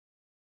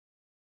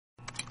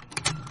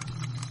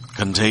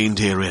Contained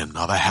herein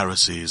are the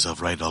heresies of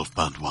Radolf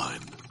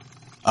Burntwine,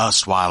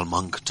 erstwhile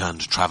monk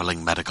turned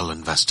traveling medical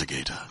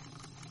investigator.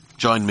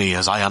 Join me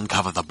as I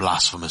uncover the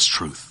blasphemous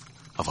truth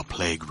of a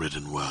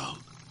plague-ridden world,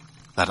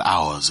 that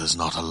ours is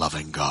not a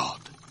loving God,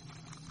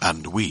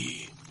 and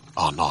we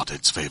are not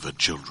its favored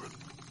children.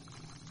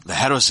 The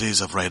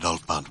heresies of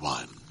Radolf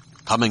Burntwine,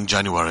 coming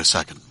January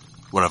 2nd,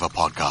 wherever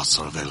podcasts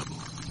are available.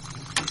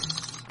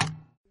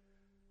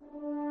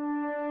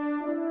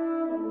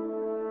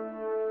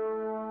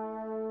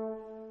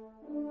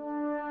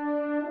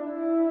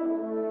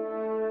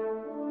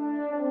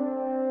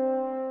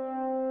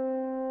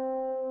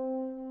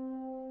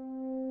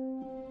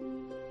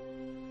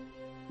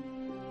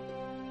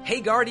 Hey,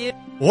 Guardian.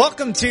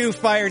 Welcome to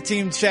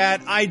Fireteam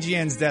Chat,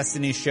 IGN's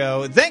Destiny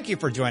show. Thank you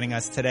for joining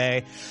us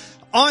today.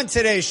 On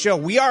today's show,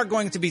 we are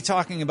going to be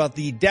talking about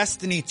the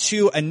Destiny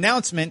 2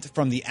 announcement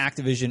from the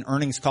Activision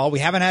earnings call. We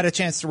haven't had a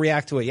chance to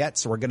react to it yet,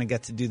 so we're going to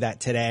get to do that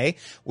today.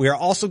 We are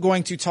also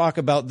going to talk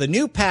about the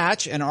new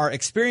patch and our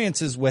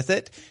experiences with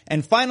it.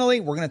 And finally,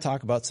 we're going to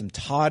talk about some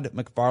Todd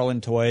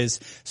McFarlane toys.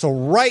 So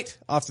right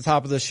off the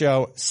top of the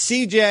show,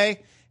 CJ,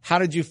 how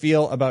did you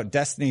feel about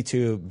Destiny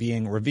 2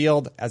 being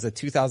revealed as a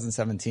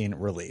 2017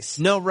 release?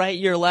 No right,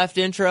 your left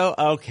intro?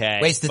 Okay.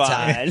 Waste of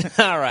time.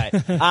 All right.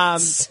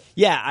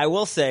 Yeah, I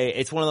will say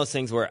it's one of those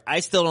things where I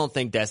still don't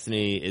think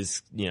Destiny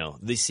is,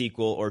 the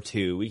sequel or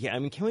 2.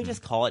 Can we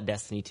just call it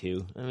Destiny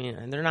 2? I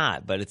mean, they're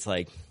not, but it's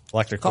like.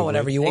 Call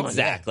whatever you want.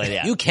 Exactly,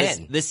 yeah. You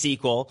can. The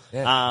sequel.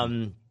 Yeah.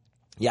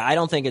 Yeah, I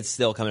don't think it's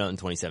still coming out in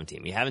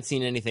 2017. We haven't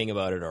seen anything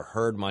about it or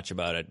heard much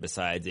about it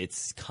besides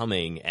it's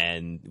coming.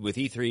 And with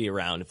E3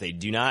 around, if they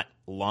do not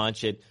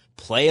launch it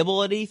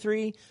playable at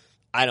E3,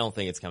 I don't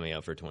think it's coming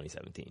out for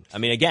 2017. I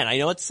mean, again, I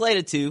know it's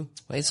slated to.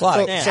 It's a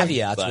lot of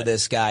caveats with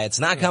this guy. It's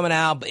not coming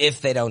out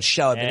if they don't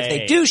show it. But if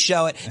they do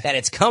show it, that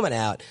it's coming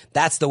out,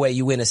 that's the way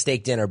you win a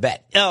steak dinner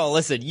bet. Oh,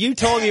 listen, you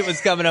told me it was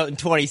coming out in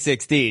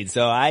 2016,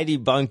 so I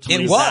debunked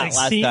it last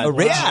time.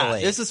 Originally. Yeah,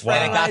 this is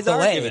Friday got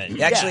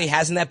delayed. Actually,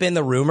 hasn't that been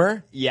the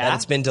rumor? Yeah. That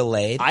it's been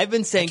delayed? I've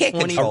been saying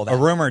 20. A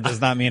rumor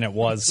does not mean it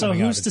was. So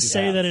who's to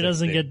say that it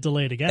doesn't get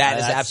delayed again? That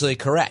is absolutely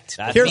correct.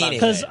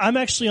 Because I'm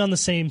actually on the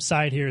same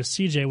side here as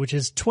CJ, which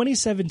is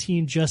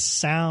 2017 just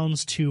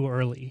sounds too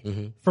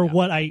early for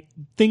what I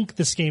think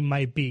this game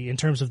might be in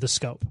terms of the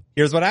scope.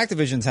 Here's what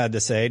Activision's had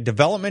to say.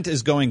 Development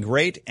is going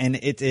great, and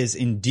it is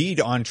indeed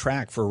on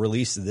track for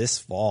release this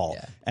fall.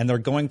 Yeah. And they're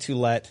going to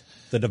let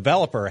the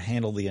developer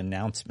handle the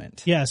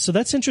announcement. Yeah, so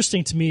that's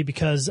interesting to me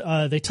because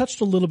they touched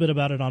a little bit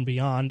about it on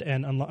Beyond,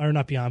 or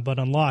not Beyond, but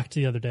Unlocked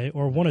the other day,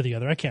 or one or the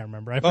other. I can't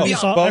remember. I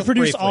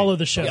produced all of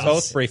the shows.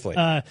 Both briefly.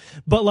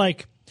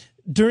 But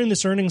during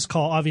this earnings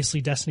call,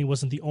 obviously Destiny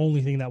wasn't the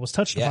only thing that was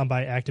touched upon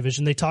by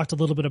Activision. They talked a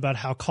little bit about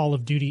how Call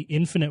of Duty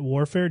Infinite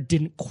Warfare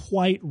didn't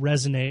quite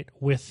resonate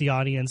with the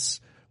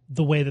audience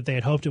the way that they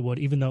had hoped it would,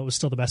 even though it was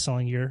still the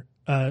best-selling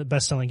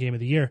game of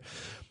the year.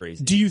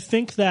 Crazy. Do you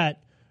think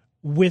that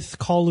with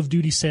Call of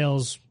Duty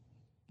sales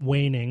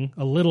waning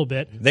a little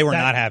bit, they were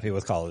not happy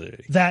with Call of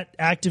Duty, that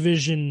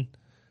Activision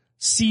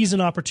sees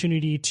an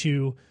opportunity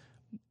to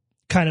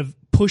kind of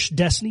push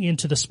Destiny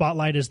into the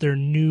spotlight as their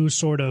new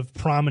sort of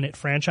prominent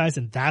franchise,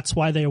 and that's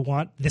why they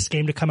want this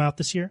game to come out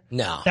this year?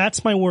 No.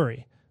 That's my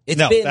worry. It's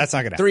been that's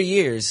not gonna 3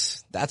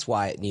 years. That's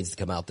why it needs to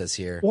come out this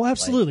year. Well,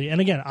 absolutely.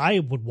 And again, I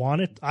would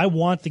want it. I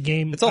want the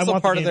game. It's also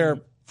part of their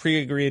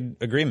pre-agreed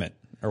agreement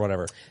or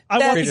whatever. I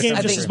want the game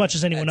just as much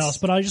as anyone else,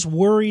 but I just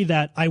worry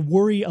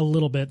a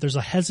little bit. There's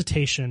a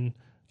hesitation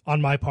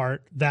on my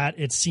part that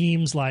it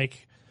seems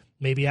like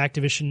maybe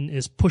Activision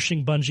is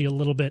pushing Bungie a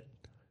little bit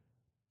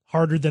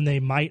harder than they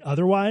might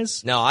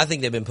otherwise. No, I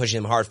think they've been pushing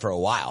them hard for a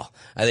while.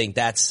 I think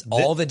that's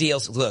all the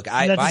deals. Look,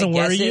 that doesn't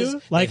worry you?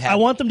 I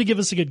want them to give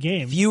us a good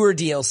game. Fewer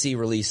DLC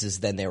releases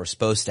than they were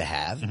supposed to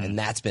have, and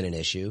that's been an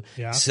issue.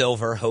 Yeah.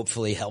 Silver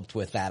hopefully helped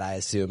with that, I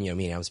assume.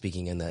 I'm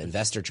speaking in the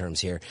investor terms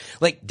here.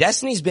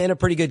 Destiny's been a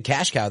pretty good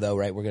cash cow, though,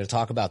 right? We're going to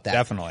talk about that.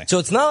 Definitely. So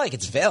it's not like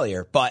it's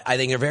failure, but I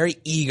think they're very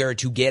eager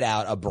to get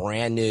out a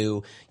brand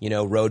new,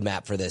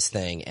 roadmap for this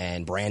thing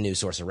and brand new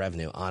source of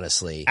revenue,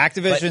 honestly.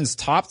 Activision's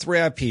top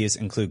 3 IPs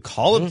include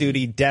Call of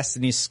Duty,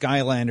 Destiny,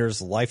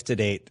 Skylanders, life to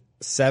date,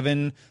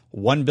 7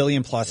 $1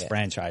 billion plus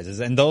franchises.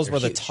 And those were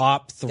the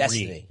top 3.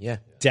 Destiny,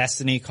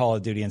 Destiny, Call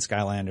of Duty, and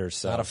Skylanders.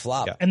 So, not a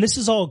flop. Yeah. And this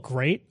is all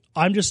great.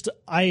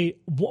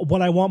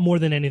 What I want more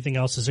than anything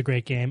else is a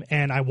great game.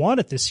 And I want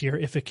it this year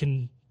if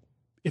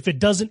it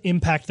doesn't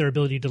impact their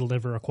ability to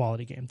deliver a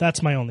quality game.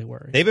 That's my only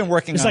worry. They've been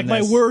working on this.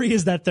 My worry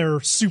is that they're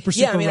super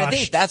rushed. I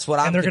think that's what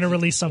and they're going to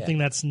release something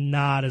that's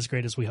not as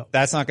great as we hope.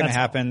 That's not going to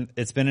happen.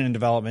 It's been in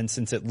development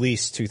since at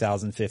least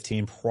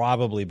 2015,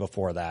 probably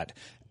before that.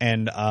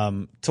 And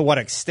to what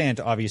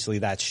extent, obviously,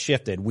 that's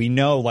shifted. We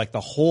know,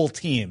 the whole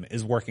team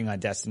is working on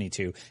Destiny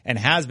 2 and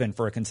has been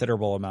for a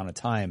considerable amount of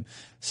time.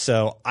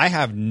 So I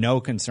have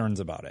no concerns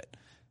about it.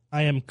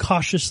 I am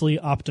cautiously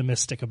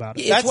optimistic about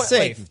it. That's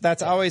safe.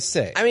 That's always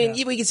safe.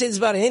 We can say this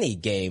about any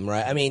game,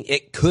 right?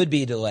 It could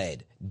be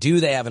delayed. Do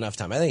they have enough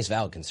time? I think it's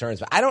valid concerns,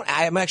 but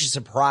I'm actually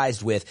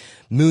surprised with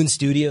Moon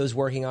Studios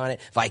working on it,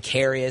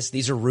 Vicarious.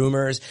 These are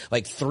rumors.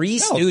 Like 3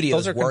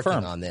 studios working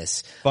confirmed. on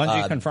this.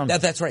 Bungie confirmed.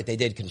 That's right. They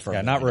did confirm.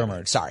 Yeah, not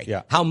rumored. Sorry.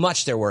 Yeah. How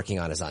much they're working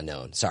on is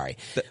unknown. Sorry.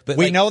 But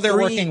we like know they're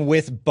 3 working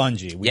with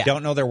Bungie. We Yeah.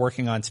 don't know they're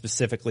working on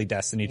specifically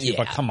Destiny 2,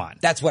 but come on.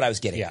 That's what I was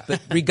getting. Yeah.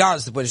 But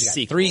regardless of what you got,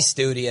 Sequel. 3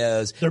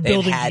 studios. They're They've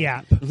building had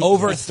Yap.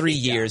 over 3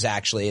 years,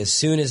 actually. As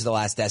soon as the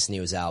last Destiny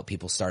was out,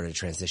 people started to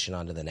transition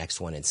onto the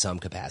next one in some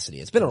capacity.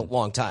 It's been a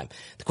long time.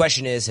 The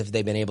question is, have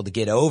they been able to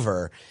get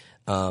over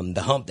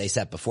the hump they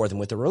set before them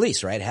with the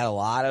release, right? It had a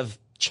lot of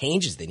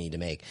changes they need to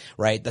make,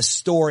 right? The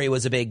story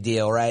was a big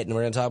deal, right? And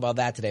we're going to talk about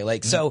that today.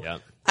 Like, so Yeah.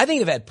 I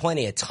think they've had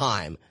plenty of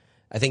time.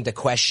 I think the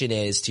question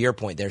is, to your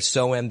point, they're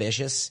so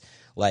ambitious,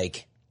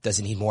 like, does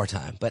it need more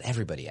time? But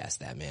everybody asks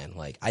that, man.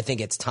 Like, I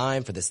think it's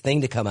time for this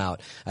thing to come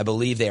out. I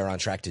believe they are on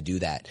track to do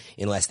that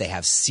unless they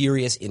have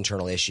serious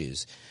internal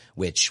issues,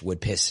 which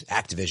would piss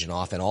Activision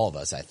off and all of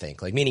us, I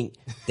think. Like, meaning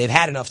they've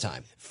had enough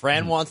time.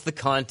 Fran wants the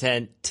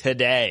content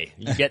today.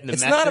 You getting the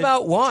It's message? not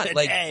about want.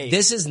 Today. Like,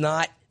 this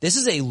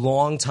is a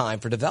long time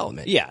for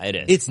development. Yeah, it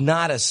is. It's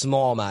not a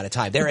small amount of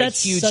time. They're a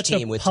That's huge such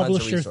team a with tons of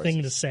publisher resources.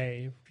 thing to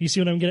say. You see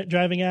what I'm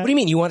driving at? What do you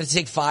mean? You want it to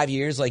take 5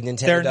 years like Nintendo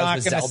They're does not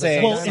with gonna Zelda?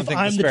 say- Well, something if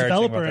I'm the disparaging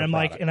developer about and I'm their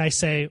like, product. and I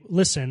say,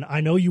 listen,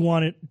 I know you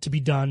want it to be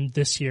done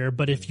this year,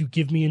 but if you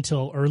give me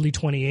until early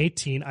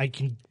 2018, I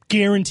can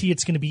guarantee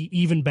it's going to be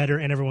even better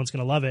and everyone's going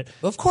to love it.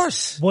 Of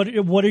course. What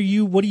do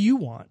you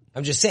want?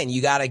 I'm just saying,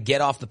 you got to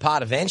get off the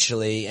pot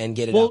eventually and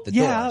get it Well, out the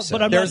yeah, door. So.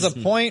 but I'm There's not- a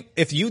point,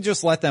 if you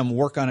just let them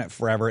work on it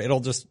forever, it'll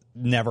just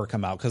never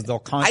come out because they'll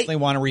constantly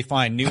want to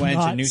refine new I'm engine,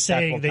 not new tech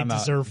saying will they come out.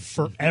 deserve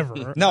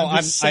forever. No,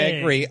 I'm just I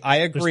saying agree. I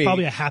agree. There's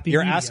probably a happy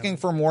You're medium. asking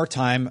for more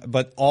time,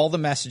 but all the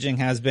messaging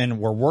has been,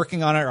 we're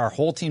working on it. Our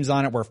whole team's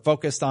on it. We're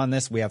focused on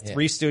this. We have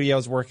 3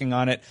 studios working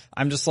on it.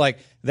 I'm just like,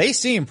 they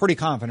seem pretty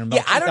confident about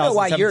Yeah, I don't know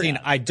why you're-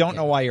 2017. I don't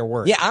know why you're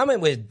worried. Yeah, I'm in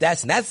with that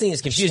thing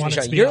is confusing want me. it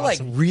to Sean. be You're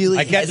awesome. like really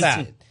I get that.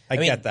 hesitant. I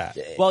get that.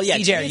 Well, yeah.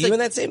 CJ, are you in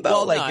that same boat?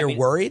 Well, Like, no, you're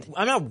worried?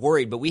 I'm not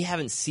worried, but we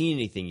haven't seen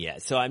anything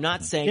yet. So I'm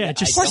not saying Yeah, that it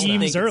just I don't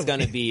seems think early. it's going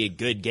to be a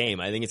good game.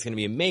 I think it's going to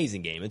be an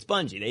amazing game. It's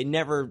Bungie. They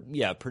never,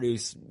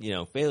 produce,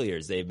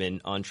 failures. They've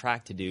been on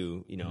track to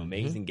do,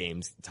 amazing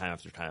games time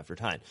after time after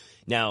time.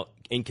 Now,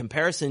 in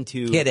comparison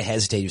to He had to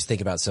hesitate. He was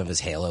thinking about some of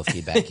his Halo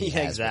feedback he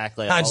yeah, has.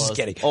 exactly. I'm All just those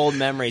kidding. Old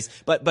memories.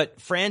 But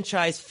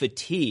franchise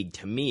fatigue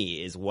to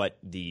me is what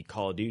the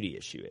Call of Duty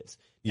issue is.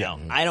 Yeah.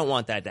 Now, I don't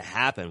want that to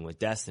happen with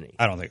Destiny.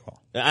 I don't think it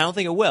will. I don't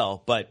think it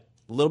will, but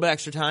a little bit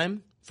extra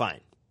time, fine.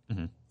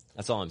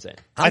 That's all I'm saying.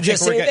 I'm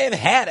just think saying we're they've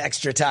had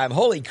extra time.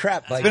 Holy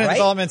crap. Like, It's been in right?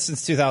 development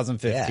since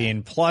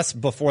 2015. Plus,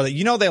 before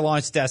that, they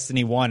launched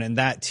Destiny 1, and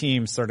that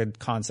team started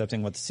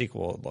concepting what the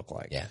sequel would look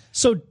like. Yeah.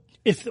 So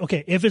if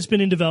it's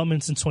been in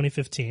development since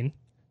 2015,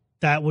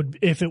 that would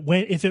if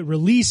it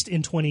released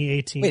in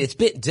 2018, Wait, it's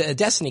been,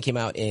 Destiny came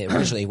out in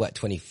originally, what,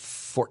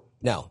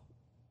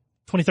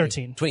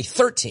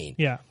 2013.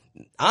 Yeah.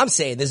 I'm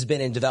saying this has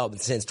been in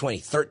development since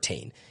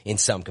 2013 in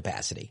some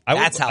capacity. I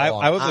would, That's how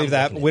long I would I'm believe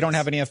that. looking at We don't this.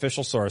 have any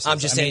official sources. I'm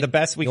just saying the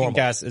best we normal. can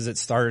guess is it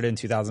started in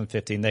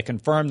 2015. They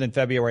confirmed in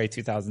February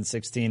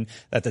 2016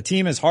 that the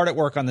team is hard at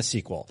work on the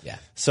sequel. Yeah.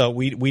 So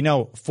we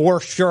know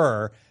for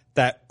sure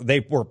that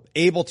they were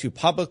able to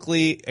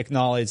publicly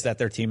acknowledge that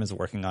their team is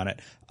working on it.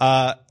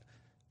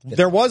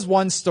 There was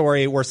one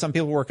story where some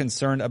people were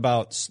concerned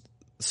about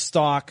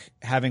stock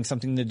having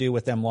something to do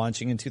with them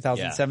launching in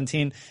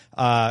 2017.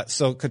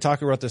 So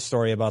Kotaku wrote this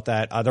story about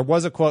that. There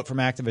was a quote from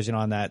Activision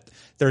on that.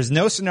 There's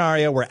no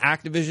scenario where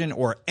Activision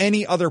or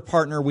any other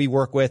partner we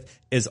work with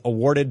is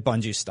awarded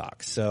Bungie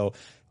stock. So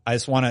I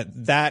just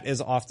that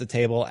is off the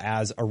table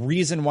as a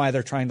reason why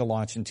they're trying to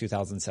launch in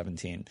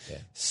 2017. Yeah.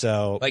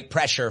 So Like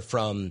pressure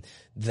from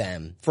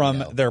them.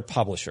 from their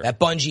publisher. That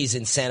Bungie's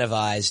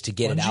incentivized to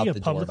get it out Bungie, the a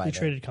door by publicly them.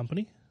 traded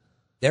company.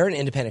 They're an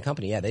independent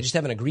company. Yeah, they just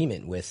have an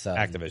agreement with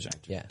Activision.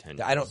 Yeah,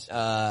 I don't.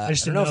 I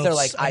just don't didn't know if they're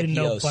like I didn't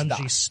know IPO Bungie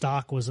stock.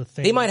 stock was a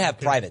thing. They might have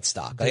private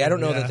stock. Like I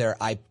don't know Yeah. that they're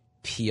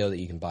IPO that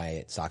you can buy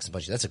at stocks and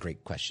Bungie. That's a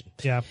great question.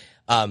 Yeah.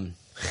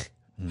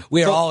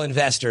 We are all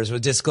investors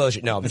with disclosure.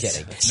 No, I'm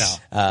kidding. No,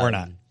 we're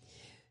not.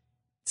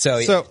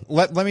 So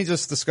let me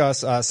just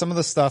discuss some of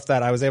the stuff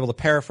that I was able to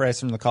paraphrase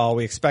from the call.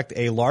 We expect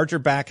a larger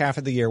back half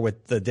of the year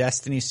with the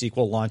Destiny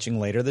sequel launching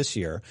later this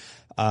year.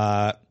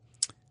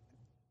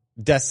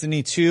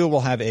 Destiny 2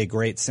 will have a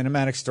great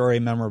cinematic story,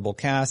 memorable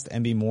cast,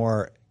 and be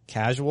more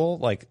casual.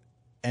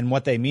 And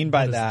what they mean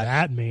by What does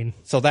that mean?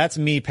 so that's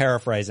me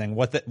paraphrasing.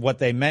 What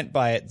they meant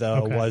by it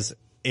though Okay. was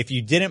if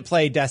you didn't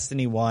play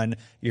Destiny 1,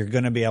 you're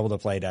going to be able to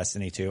play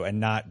Destiny 2 and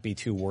not be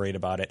too worried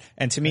about it.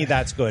 And to me,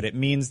 that's good. It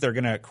means they're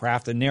going to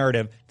craft a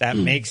narrative that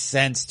makes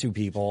sense to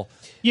people.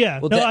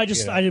 Yeah. Well, no,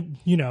 that-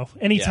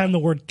 anytime the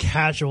word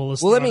casual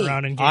is Well, let thrown me-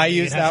 around in gaming, I it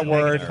use has that a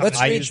word. negative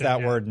I use that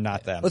connotation, word,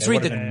 not them. Let's They read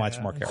would've the been much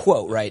more careful.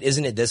 quote, right?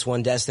 Isn't it this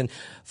one, Destin?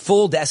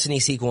 Full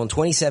Destiny sequel in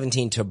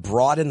 2017 to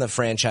broaden the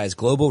franchise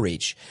global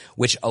reach,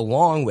 which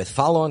along with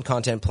follow-on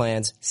content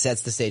plans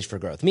sets the stage for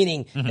growth.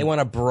 Meaning they want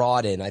to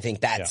broaden. I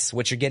think that's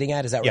what you're getting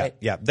at. Is that Yeah, right?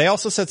 yeah. They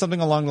also said something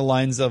along the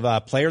lines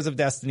of players of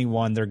Destiny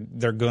 1,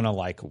 they're gonna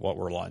like what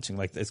we're launching.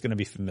 Like, it's gonna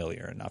be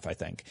familiar enough, I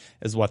think,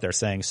 is what they're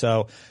saying.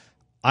 So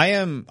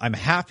I'm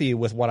happy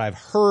with what I've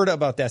heard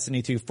about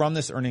Destiny 2 from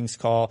this earnings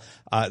call.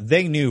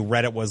 They knew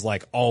Reddit was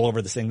like all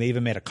over this thing. They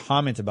even made a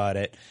comment about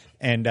it.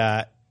 And,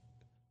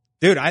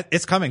 dude,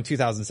 it's coming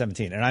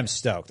 2017 and I'm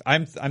stoked.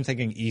 I'm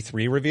thinking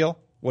E3 reveal.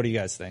 What do you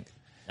guys think?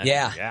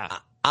 Yeah.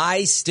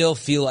 I still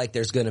feel like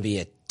there's going to be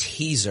a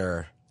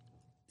teaser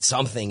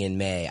something in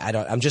May.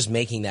 I'm just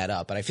making that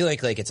up, but I feel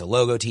like it's a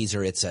logo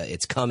teaser.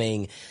 It's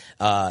coming.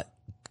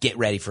 Get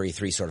ready for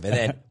E3 sort of. And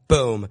then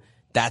boom,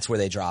 that's where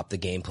they drop the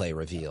gameplay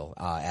reveal,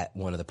 at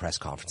one of the press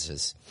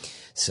conferences.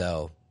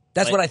 So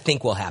that's what I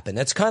think will happen.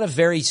 That's kind of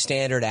very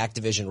standard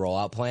Activision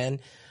rollout plan,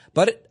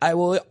 but I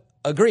will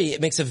agree.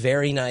 It makes a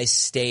very nice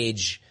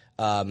stage,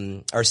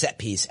 or set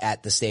piece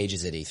at the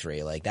stages at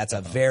E3. Like, that's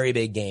a very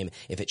big game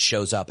if it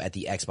shows up at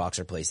the Xbox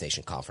or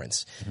PlayStation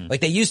conference.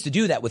 Like, they used to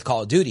do that with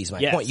Call of Duty, is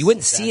my point. You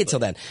wouldn't see it till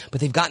then,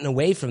 but they've gotten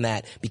away from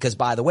that because,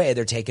 by the way,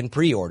 they're taking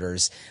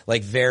pre-orders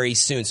like very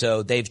soon.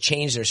 So they've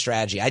changed their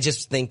strategy. I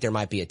just think there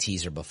might be a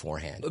teaser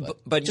beforehand.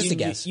 But just a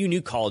guess. You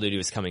knew Call of Duty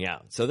was coming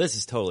out, so this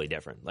is totally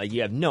different. Like,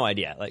 you have no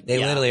idea. Like, They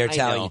literally are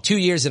telling you 2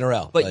 years in a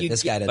row. But like,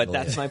 this guy doesn't But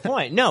believe that's it. my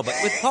point. No, but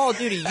with Call of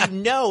Duty, you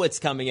know it's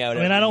coming out.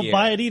 I mean, I don't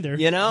buy it either.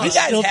 You know, You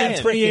guys still have think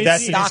freaking 2018.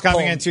 Destiny's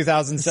coming in Stockholm.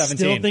 2017.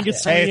 Still think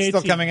it's Hey, it's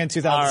still 2018. coming in It's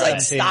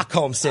 2017. like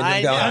Stockholm syndrome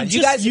I know. going on. I'm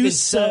You guys have been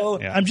so...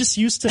 I'm just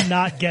used to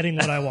not getting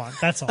what I want.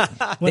 That's all. When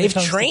it They've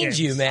comes to trained games.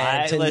 you,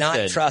 man, to listen,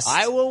 not trust.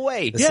 I will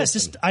wait. Yeah, it's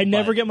just I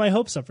never get my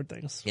hopes up for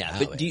things. Yeah,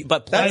 Oh,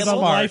 but That's playable.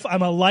 smart.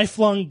 I'm a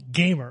lifelong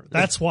gamer.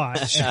 That's why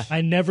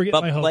I never get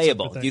But my hopes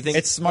playable. up for Do you things. think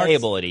It's smart.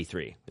 playable at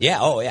E3? Yeah,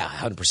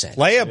 100%.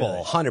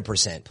 Playable.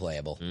 100%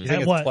 playable. You think At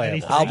it's what? playable?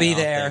 Anything? I'll be I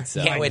don't there. think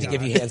so. Can't wait to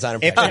give you hands-on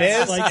If it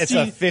impressions. is, Like, it's see,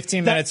 a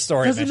 15-minute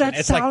story doesn't mission. that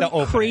It's like the sound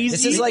opening. crazy?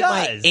 This is like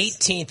my does.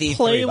 18th E3,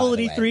 Playable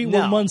by at the way. E3. No.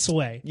 We're months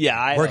away.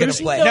 Yeah, We're gonna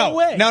There's play. no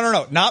way.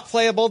 No, not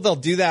playable. They'll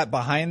do that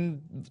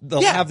behind.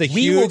 They'll Yeah, have the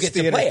we huge will get to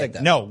theater play it, thing.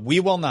 though. No, we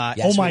will not.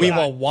 Yes, Oh my we God.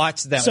 will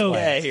watch them So-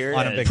 play Yeah, here it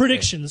on a is. big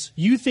Predictions.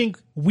 You think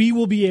we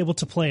will be able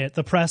to play it?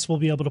 The press will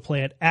be able to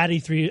play it at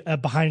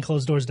E3 behind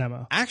closed doors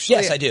demo. Actually,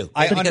 Yes, I do.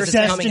 I because it's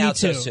understand. coming out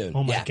so Destiny 2. soon.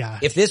 Oh my Yeah. God.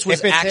 If this was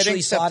If it's actually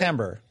hitting slotted,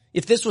 September.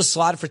 if this was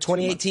slotted for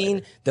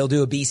 2018, they'll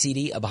do a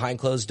BCD, a behind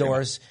closed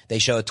doors. They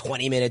show a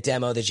 20-minute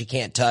demo that you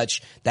can't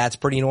touch. That's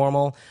pretty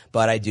normal.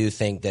 But I do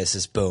think this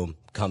is boom,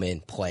 come in,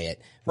 play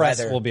it. Press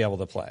Rather- will be able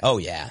to play. Oh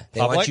yeah, they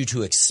Public? want you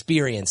to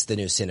experience the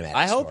new cinematic.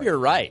 I hope story. you're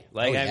right.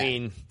 Like, Oh, yeah. I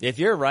mean, if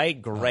you're right,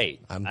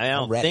 great. I'm I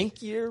don't ready.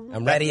 think you're.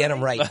 I'm ready and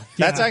I'm right.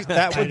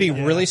 That would be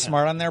really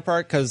smart on their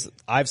part, because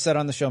I've said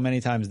on the show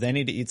many times they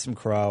need to eat some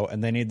crow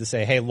and they need to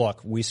say, "Hey, look,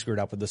 we screwed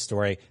up with the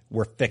story.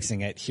 We're fixing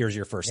it. Here's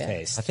your first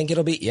taste." I think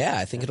it'll be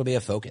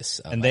a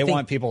focus. And they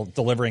want people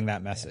delivering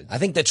that message. I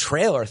think the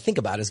trailer, think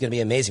about it, is going to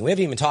be amazing. We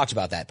haven't even talked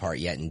about that part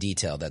yet in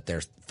detail, that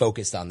they're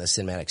focused on the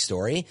cinematic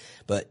story,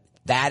 but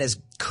that is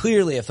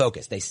clearly a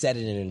focus. They said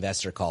it in an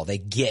investor call. They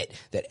get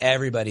that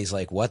everybody's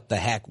like, what the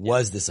heck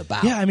was this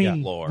about? Yeah, I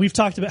mean, Lord. we've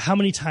talked about how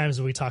many times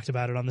have we talked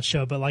about it on the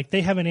show, but like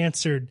they haven't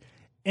answered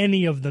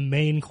any of the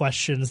main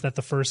questions that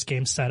the first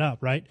game set up,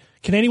 right?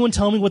 Can anyone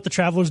tell me what the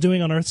Traveler's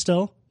doing on Earth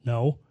still?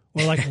 No.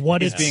 Or like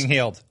what He's it's being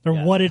healed. or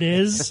what it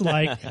is.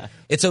 Like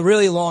It's a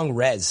really long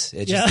res.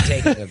 It just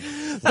takes a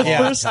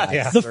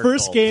the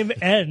first game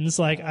ends,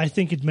 like I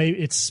think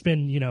it's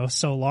been,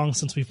 so long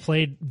since we've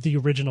played the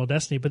original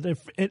Destiny, but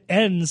it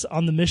ends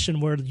on the mission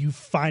where you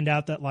find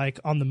out that like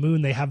on the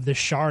moon they have this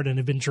shard and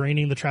have been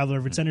draining the Traveler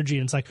of its energy,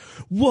 and it's like,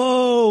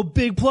 whoa,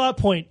 big plot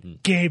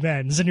point, game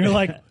ends, and you're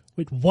like,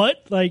 wait,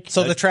 what? Like,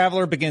 So the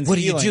Traveler begins What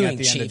are you healing doing, at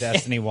the end Chief? of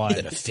Destiny 1.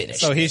 Gonna finish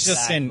So he's this.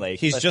 just Exactly.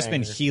 he's just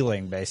been Cliffhanger.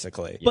 healing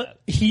basically. but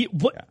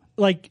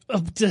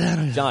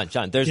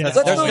John, there's Yeah. no,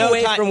 Let's there's move no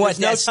away time, from what there's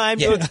no Des- time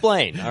yeah. to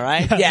explain. All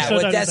right. Yeah, So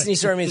what that's Destiny the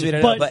story means we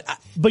don't know,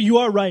 but you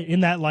are right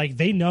in that like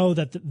they know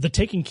that the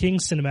Taken King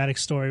cinematic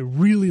story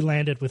really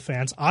landed with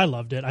fans. I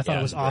loved it. I thought Yeah,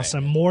 it was it was great.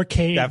 awesome. More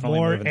Cade, Definitely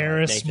more moving on.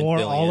 Eris, Nathan more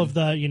Fillion. all of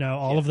the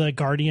all of the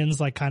Guardians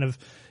like kind of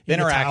in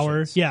the tower.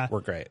 Interactions Yeah,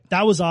 were great.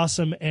 That was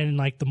awesome. And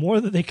like the more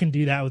that they can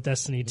do that with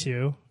Destiny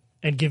 2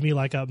 and give me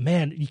like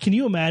can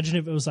you imagine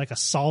if it was like a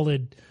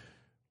solid,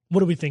 what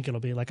do we think it'll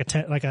be? Like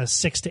a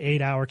 6 to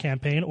 8 hour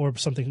campaign, or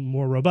something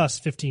more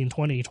robust, 15,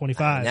 20,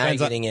 25. now you're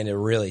getting into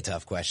really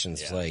tough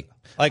questions. Like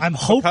I'm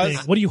hoping.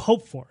 because- What do you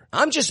hope for?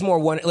 I'm just more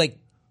wondering, like,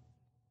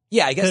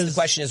 yeah, I guess the 'Cause-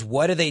 question is,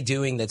 what are they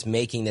doing that's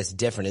making this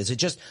different? Is it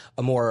just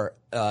a more,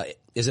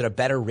 is it a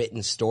better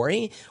written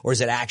story, or is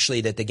it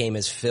actually that the game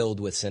is filled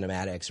with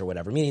cinematics or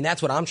whatever? Meaning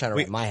that's what I'm trying to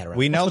wrap my head around.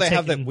 We know That's they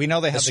what's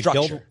have the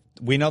structure. guild.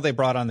 We know they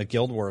brought on the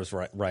Guild Wars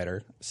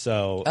writer.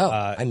 So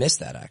I missed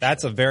that actually.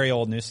 that's a very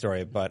old news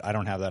story, but I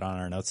don't have that on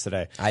our notes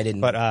today. I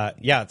didn't.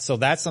 But yeah, so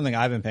that's something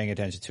I've been paying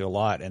attention to a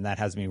lot, and that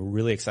has me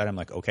really excited. I'm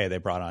like, okay, they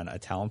brought on a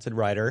talented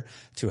writer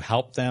to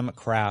help them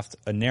craft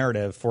a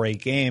narrative for a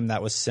game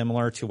that was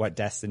similar to what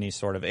Destiny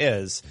sort of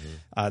is.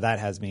 That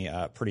has me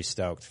pretty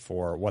stoked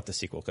for what the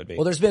sequel could be.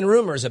 Well, there's been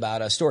rumors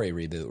about a story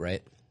reboot,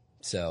 right?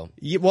 So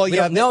we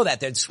don't know that.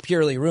 That's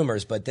purely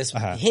rumors, but this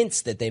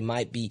hints that they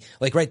might be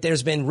like, right,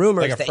 there's been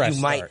rumors Like a that fresh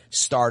you might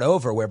start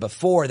over, where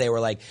before they were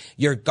like,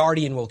 your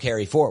Guardian will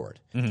carry forward.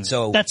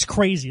 So That's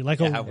crazy. Like,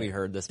 Have we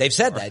heard this? they've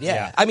said that,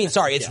 yeah. I mean,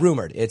 sorry, it's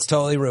rumored. It's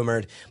totally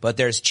rumored, but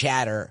there's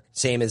chatter,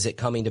 same as it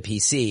coming to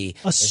PC.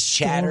 a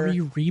story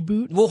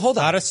reboot? Well, hold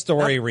on. Not a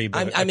story reboot.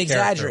 I'm a character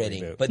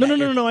exaggerating, reboot. but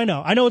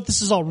No. I know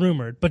this is all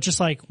rumored, but just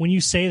like when you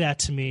say that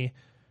to me,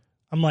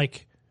 I'm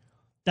like,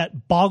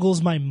 that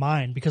boggles my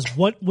mind, because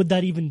what would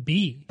that even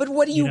be? But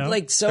what do you, know?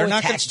 like so They're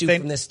not attached gonna- to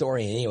from this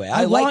story anyway?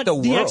 I like want the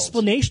world.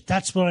 explanation.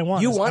 That's what I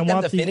want. You I want them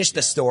want to finish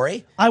the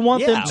story? I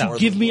want them or to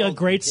give the me a world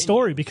great continue.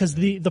 story, because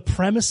the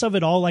premise of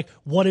it all, like,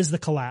 what is the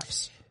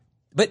collapse?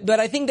 But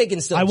I think they can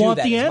still I do want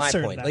that, the is my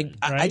answer to point. that, Like,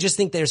 I right? just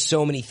think there's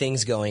so many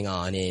things going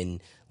on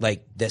in,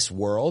 like, this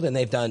world, and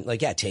they've done, like,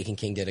 Taken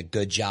King did a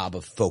good job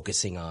of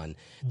focusing on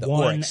the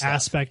One Oryx stuff.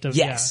 aspect of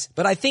Yes.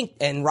 But I think,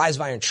 and Rise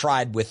of Iron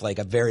tried with, like,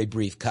 a very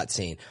brief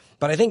cutscene,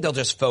 but I think they'll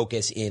just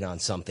focus in on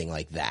something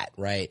like that,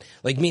 right?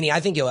 Like, meaning I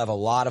think you'll have a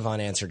lot of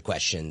unanswered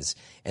questions,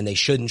 and they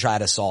shouldn't try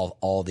to solve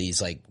all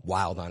these, like,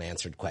 wild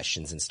unanswered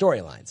questions and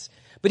storylines.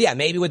 But yeah,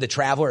 maybe with the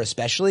Traveler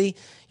especially,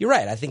 you're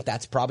right. I think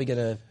that's probably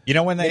gonna. You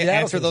know when they maybe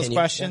that'll answer those continue.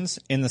 questions?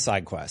 In the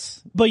side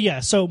quests. But yeah,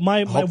 so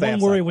my hope they one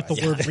have worry side with the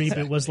quests. word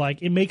reboot was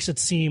like, it makes it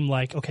seem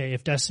like, okay,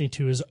 if Destiny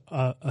 2 is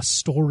a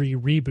story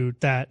reboot,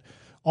 that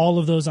all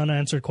of those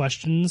unanswered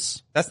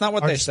questions That's not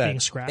what are they just said. being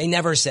scrapped. They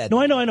never said. No,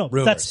 I know.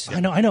 Rumors. I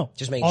know.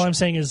 Just making all sure. I'm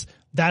saying is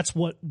that's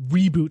what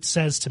reboot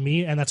says to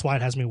me, and that's why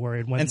it has me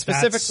worried. When And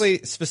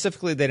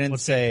specifically, they didn't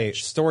what's being say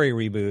pitched. story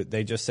reboot.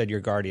 They just said your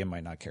Guardian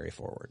might not carry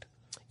forward.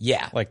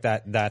 Yeah. Like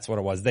that's what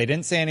it was. They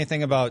didn't say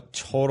anything about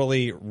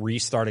totally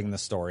restarting the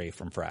story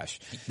from fresh.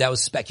 That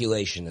was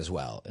speculation as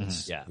well.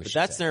 Yeah, but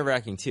that's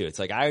nerve-wracking too. It's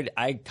like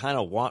I kind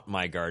of want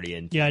my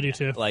Guardian. Yeah, I do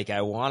too. Like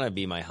I want to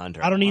be my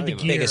hunter. I don't need wanna the be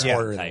my gear. biggest Yeah.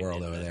 order in the Titan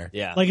world over there.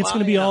 Yeah, Like it's Well,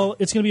 gonna be you know,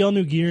 it's gonna be all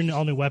new gear and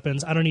all new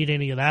weapons. I don't need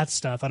any of that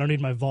stuff. I don't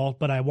need my vault,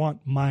 but I want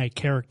my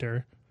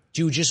character.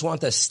 Do you just want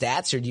the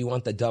stats, or do you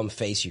want the dumb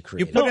face you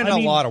created? put in a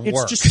lot of it's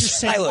work. just you're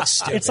saying, I look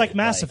stupid, it's like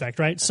Mass like- Effect,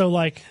 right? So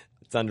like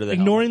It's under the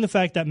ignoring the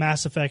fact that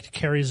Mass Effect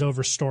carries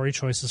over story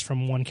choices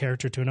from one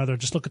character to another,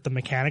 just look at the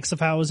mechanics of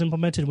how it was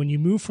implemented. When you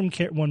move from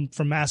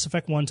Mass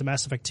Effect 1 to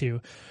Mass Effect 2,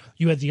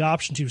 you had the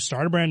option to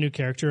start a brand new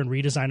character and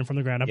redesign him from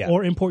the ground up,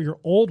 or import your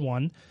old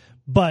one,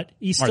 but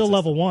he's still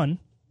level 1.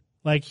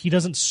 Like, he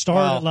doesn't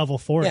start at level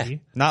 40. yeah.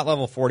 Not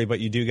level 40, but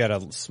you do get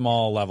a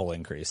small level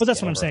increase. But that's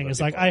what I'm saying, is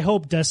like, I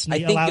hope Destiny I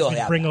think allows you'll me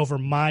to have bring that. over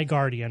my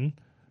Guardian.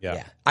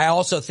 Yeah. I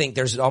also think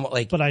there's almost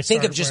like, But I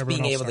think start of just where being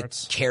everyone able else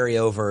to starts. carry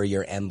over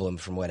your emblem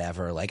from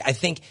whatever. Like, I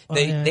think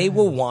they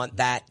will want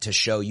that to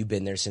show you've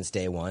been there since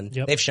day one.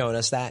 Yep. They've shown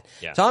us that.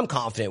 Yeah. So I'm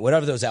confident,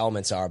 whatever those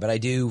elements are, but I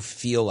do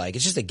feel like,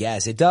 it's just a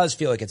guess. It does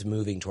feel like it's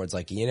moving towards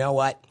like, you know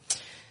what?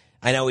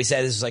 I know we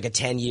said this was like a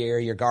 10-year,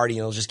 your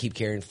Guardian will just keep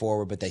carrying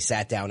forward, but they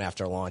sat down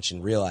after launch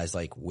and realized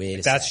like, wait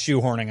a That's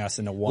second. shoehorning us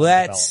into one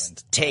Let's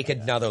development. take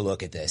another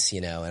look at this,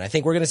 and I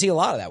think we're going to see a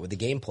lot of that with the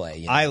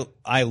gameplay. You know?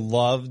 I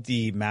love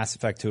the Mass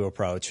Effect 2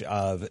 approach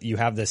of you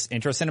have this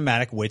intro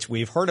cinematic, which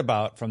we've heard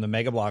about from the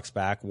Mega Bloks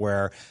back,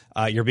 where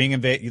you're being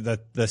invaded,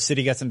 the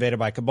city gets invaded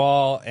by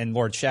Cabal, and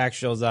Lord Shaxx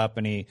shows up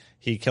and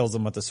he kills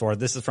them with the sword.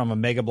 This is from a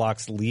Mega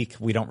Bloks leak.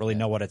 We don't really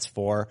know what it's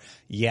for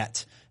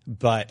yet.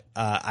 But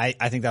I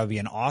think that would be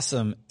an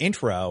awesome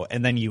intro,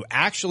 and then you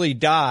actually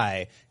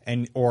die,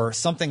 or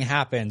something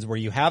happens where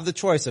you have the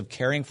choice of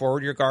carrying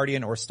forward your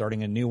Guardian or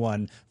starting a new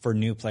one for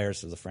new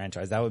players to the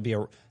franchise. That would be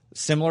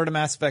similar to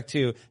Mass Effect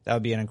 2. That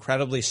would be an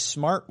incredibly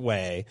smart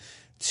way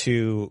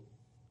to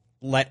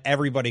let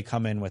everybody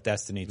come in with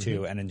Destiny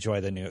 2 and enjoy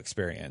the new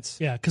experience.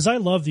 Yeah, because I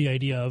love the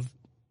idea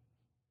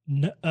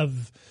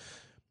of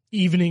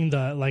evening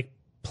the like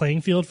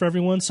playing field for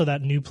everyone, so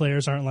that new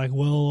players aren't like,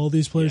 well, all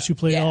these players who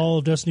played all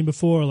of Destiny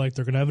before, like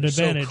they're gonna have an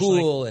advantage. So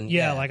cool, like,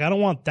 and like I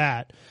don't want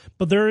that.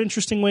 But there are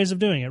interesting ways of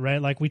doing it,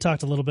 right? Like we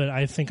talked a little bit.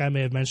 I think I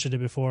may have mentioned it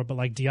before, but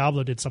like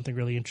Diablo did something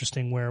really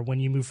interesting where when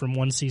you move from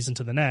one season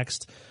to the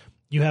next,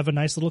 you have a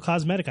nice little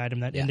cosmetic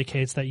item that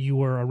indicates that you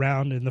were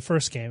around in the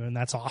first game, and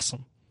that's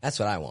awesome. That's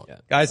what I want.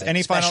 Guys, Like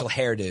any special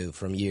final? hairdo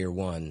from year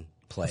one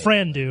play.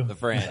 Fran do. The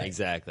friend,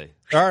 exactly.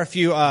 There are a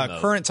few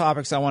current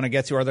topics I want to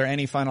get to. Are there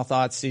any final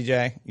thoughts,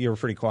 CJ? You were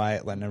pretty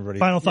quiet, letting everybody.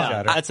 Final thought.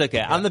 chatter. That's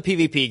okay. I'm the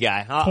PvP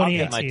guy. I'll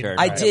get my 2018. turn.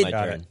 I I'll get my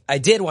did. turn. I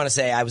did want to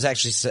say I was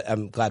actually.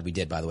 I'm glad we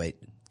did. By the way,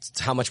 it's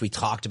how much we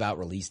talked about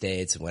release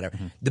dates and whatever.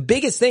 The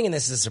biggest thing, and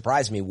this has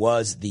surprised me,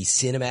 was the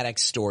cinematic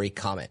story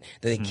comment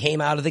that they came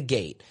out of the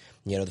gate.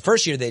 The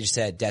first year they just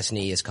said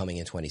Destiny sequel's coming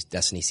in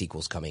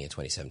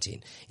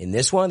 2017. In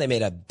this one, they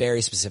made a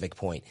very specific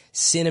point.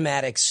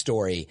 Cinematic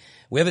story.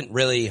 We haven't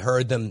really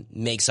heard them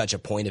make such a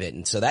point of it,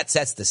 and so that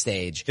sets the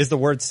stage. Is the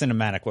word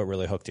cinematic what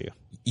really hooked you?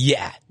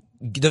 Yeah.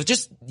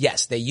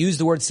 Yes, they used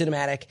the word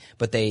cinematic,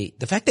 but the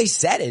fact they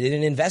said it in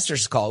an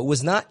investor's call, it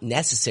was not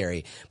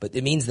necessary, but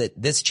it means that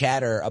this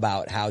chatter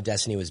about how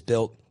Destiny was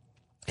built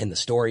and the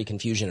story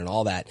confusion and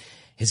all that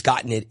has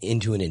gotten it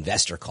into an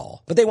investor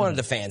call. But they wanted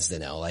the fans to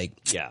know, like,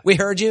 Yeah. we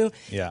heard you.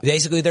 Yeah.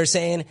 Basically, they're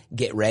saying,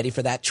 get ready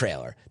for that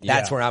trailer.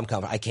 That's Yeah. where I'm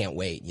coming. I can't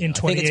wait. You In know,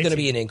 I think it's going to 2018.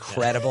 be an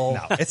incredible.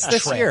 No, it's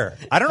this trailer. year.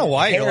 I don't know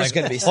why you're Taylor's like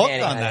going to be hooked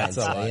standing on that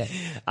so yeah. much.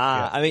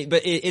 I mean,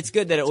 but it's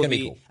good that it will gonna be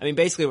be. cool. I mean,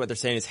 basically what they're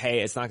saying is, hey,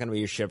 it's not going to be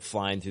your ship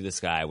flying through the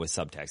sky with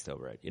subtext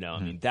over it. You know, I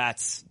mean,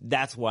 that's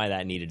why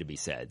that needed to be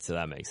said. So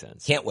that makes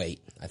sense. Can't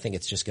wait. I think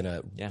it's just going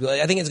to. Yeah.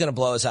 I think it's going to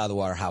blow us out of the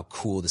water how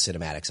cool the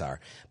cinematics are.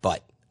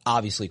 But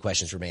obviously,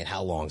 questions remain.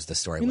 How long is the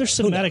story? I mean, their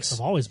Who knows? cinematics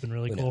have always been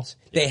really Who cool. knows?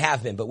 They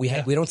have been, but we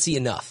don't see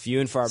enough. Few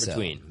and far So,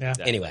 between. Yeah.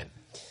 Exactly. Anyway.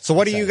 So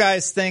what do you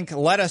guys think?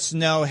 Let us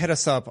know. Hit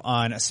us up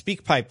on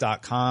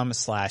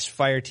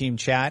speakpipe.com/Fireteam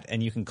chat,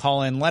 and you can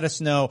call in. Let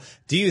us know.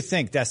 Do you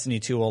think Destiny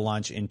 2 will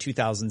launch in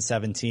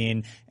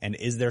 2017? And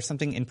is there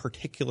something in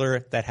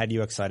particular that had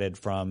you excited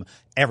from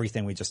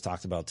everything we just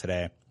talked about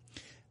today?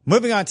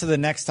 Moving on to the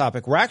next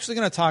topic, we're actually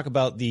going to talk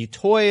about the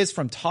toys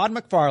from Todd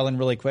McFarlane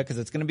really quick because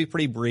it's going to be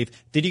pretty brief.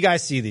 Did you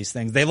guys see these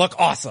things? They look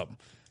awesome.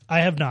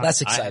 I have not.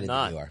 Less excited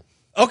not. than you are.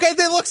 Okay,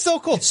 they look so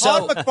cool.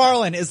 Todd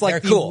McFarlane is like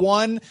the they're cool.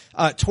 one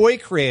toy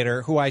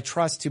creator who I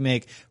trust to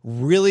make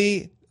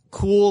really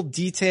cool,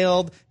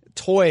 detailed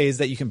toys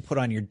that you can put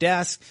on your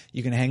desk.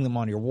 You can hang them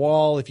on your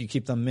wall if you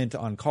keep them mint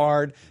on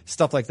card,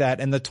 stuff like that.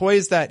 And the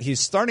toys that he's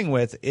starting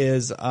with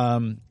is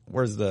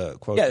where's the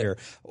quote here?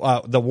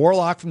 The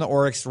Warlock from the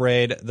Oryx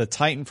Raid, the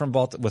Titan from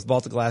with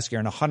Baltic Glass gear,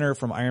 and a Hunter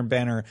from Iron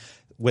Banner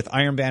with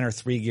Iron Banner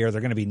 3 gear. They're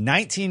going to be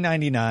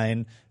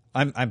 $19.99.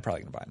 I'm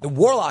probably gonna buy The them.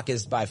 Warlock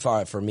is by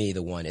far for me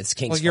the one. It's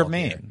King's Well, your Fault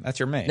main. here. That's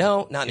your main.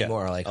 No, not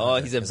anymore. Like, Oh,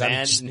 he's 'cause I'm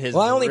abandoned his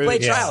Well, I only play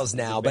roots. Trials He's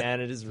now, but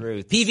abandoned his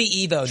roots.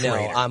 PvE though, no,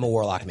 I'm a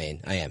Warlock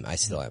main. I am. I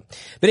still am.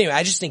 But anyway,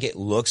 I just think it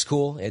looks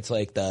cool. It's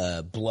like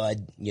the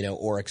blood,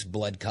 Oryx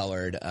blood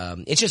colored.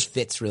 It just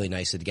fits really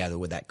nicely together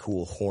with that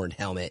cool horned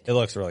helmet. It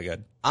looks really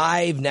good.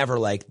 I've never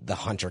liked the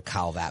Hunter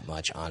cowl that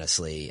much,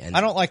 honestly. And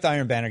I don't like the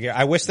Iron Banner gear.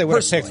 I wish they would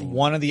have picked Personally.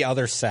 one of the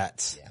other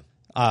sets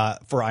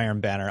for Iron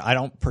Banner. I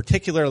don't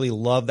particularly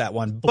love that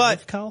one, but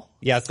wolf cowl?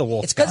 yeah, it's the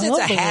wolf. It's because cowl. it's a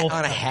love the hat wolf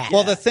on a cowl. hat.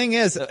 Well, the thing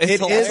is, it is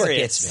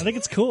hilarious. I think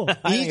it's cool. think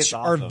each it's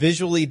are awesome.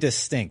 visually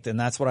distinct, and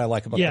that's what I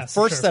like about Yes, the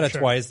first sure, set of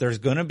sure. toys. There's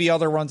going to be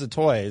other runs of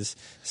toys,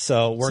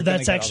 so we're. So gonna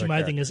that's get actually other my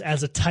thing characters. is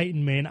as a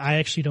Titan main, I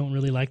actually don't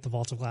really like the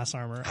Vault of Glass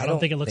armor. I don't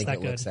think it looks that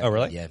good. Oh,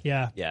 really? Yeah.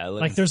 Yeah. Yeah, it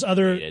Like looks there's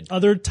dated.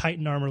 other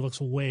Titan armor looks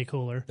way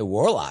cooler. The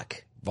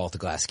Warlock Vault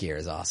of Glass gear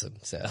is awesome.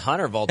 So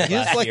Hunter Vault He's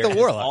last like year the is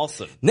Warlock.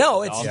 Also,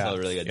 no, it's also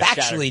really good.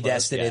 Factually, Shattered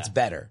Destin, Clothes, it's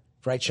better,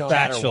 right, Sean?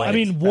 Factually. I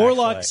mean,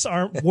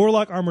 It's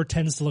Warlock armor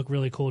tends to look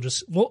really cool.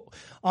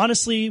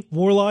 Honestly,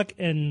 Warlock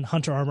and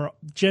Hunter armor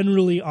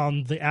generally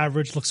on the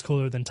average looks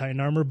cooler than Titan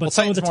armor, but Well,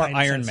 some of Titan's the more Titan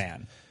Iron sets-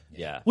 Man.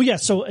 Yeah. Well, yeah,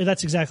 so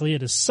that's exactly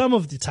it. Is some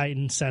of the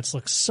Titan sets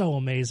look so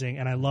amazing,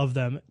 and I love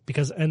them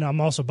and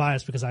I'm also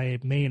biased because I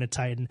main a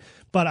Titan.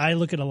 But I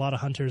look at a lot of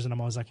Hunters, and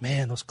I'm always like,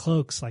 man, those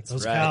cloaks, like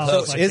those right. cows,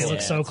 Cloaks, like is- they look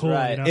yeah, so that's cool.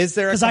 right. You know? Is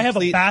there a because I have a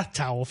complete- bath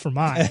towel for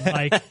mine?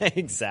 Like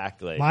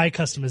Exactly. my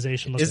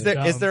customization looks. Is there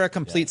dumb. a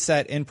complete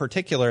set in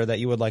particular that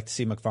you would like to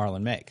see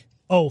McFarlane make?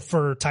 Oh,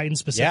 for Titan Yeah,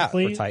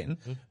 specifically, for Titan.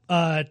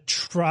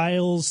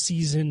 Trials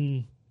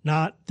season.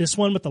 Not this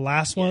one, but the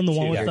last one, the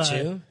one with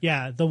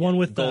the the one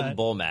with Golden the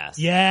Bull Mask.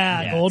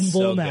 Yeah, Golden it's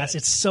Bull so mask. good.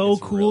 It's so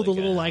It's cool. really The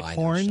little good. like I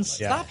know horns.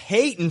 something Stop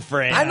hating,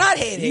 Fran. I'm not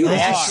hating. You are.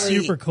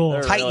 Actually, Super cool.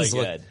 They're Titans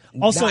really look good.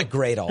 Also, not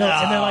great all. No,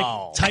 and then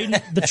like Titan,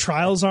 the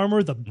Trials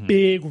armor, the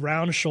big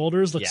round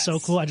shoulders look so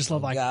Yes. cool. I just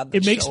love God, the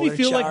it makes me shoulder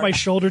feel like charge. my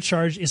shoulder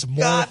charge is more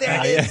God, there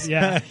it effective. is.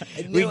 Yeah,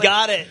 We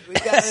got it. We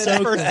got it in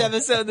the first cool.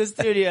 episode of the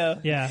studio.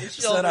 yeah.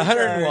 So at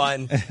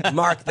 101,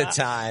 mark the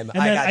time.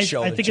 And I then got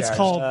shoulder I think it's charged.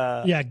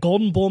 called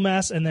Golden Bull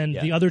Mask, and then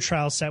Yeah. the other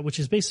Trials set, which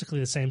is basically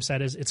the same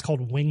set, it's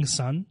called Wing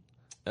Sun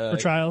for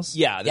Trials.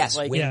 Yeah. There's Yes,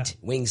 like,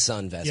 winged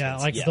sun vestments. Yeah,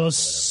 like those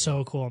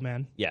so cool,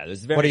 man. yeah,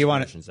 there's What do you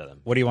want? versions of them.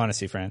 What do you want to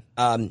see, Fran?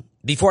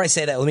 Before I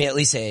say that, let me at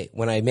least say,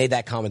 when I made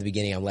that comment at the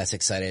beginning, I'm less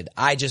excited.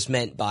 I just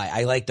meant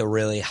I like the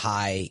really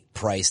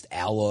high-priced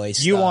alloy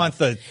stuff. You want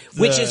the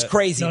Which is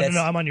crazy. No, That's,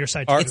 I'm on your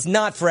side. It's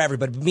not for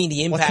everybody, but I mean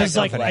the impact Because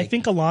of like I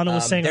think Alana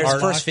was saying there's Art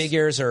first Box.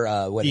 figures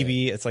or what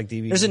DB. It's like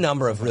DB. There's a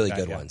number of really that,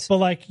 good yeah. ones. But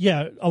like,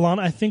 yeah, Alana,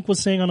 I think was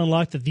saying on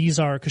Unlocked that these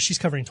are, because she's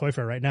covering Toy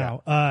Fair right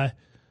now.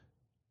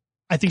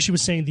 I think she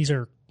was saying these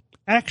are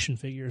action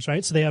figures,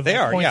 right? So they have They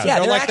are, points yeah. of They're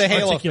they're like the actually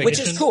Halo articulation. which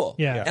is cool.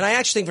 Yeah. And I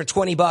actually think for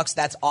 $20,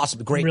 that's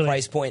awesome. Great Really.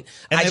 price point.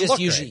 And I they just look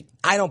usually, great.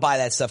 I don't buy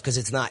that stuff because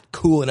it's not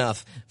cool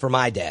enough for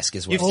my desk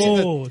as well. You've seen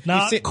Oh, the,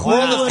 not you've seen, cool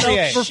World of enough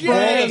 3A. for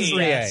World of Fran's 3A.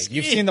 desk.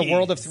 You've seen the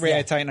World of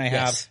 3A Titan I have.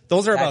 Yes.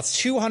 Those are about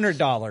That's-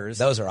 $200.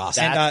 Those are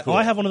awesome. And, Oh,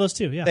 I have one of those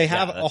too. Yeah. They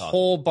have that's a awesome.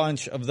 whole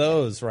bunch of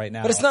those right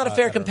now. But it's not a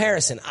fair that are-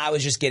 comparison. I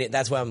was just getting,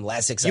 that's why I'm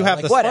less excited. You have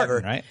like, the Spartan, whatever.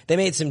 right? They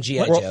made some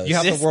G.I. World- Joes. you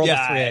have the This World guy. of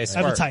 3A I have a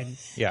Spartan. Titan.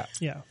 Yeah.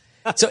 Yeah.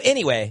 So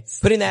anyway,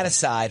 putting that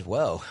aside,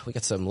 whoa, we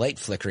got some light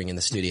flickering in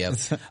the studio.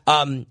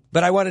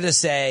 But I wanted to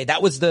say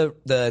that was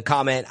the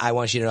comment. I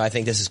want you to know I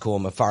think this is cool.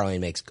 McFarlane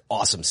makes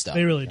awesome stuff.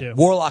 They really do.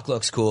 Warlock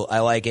looks cool. I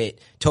like it.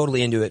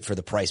 Totally into it for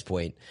the price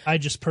point. I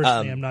just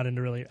personally am not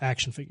into really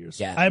action figures.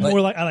 Yeah, I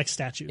like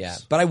statues. Yeah,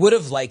 but I would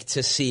have liked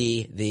to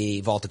see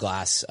the Vault of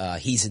Glass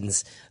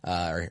Hazens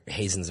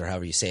or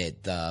however you say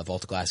it. The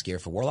Vault of Glass gear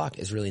for Warlock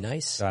is really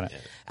nice. Got it.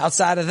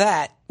 Outside of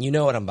that, you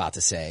know what I'm about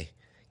to say.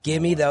 Give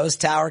me those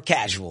tower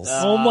casuals.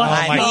 Oh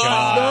my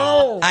God.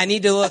 No. I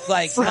need to look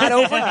like not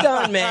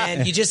overdone,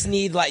 man. You just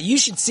need you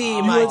should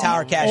see my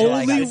tower casual.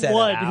 I Only gotta say.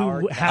 one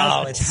who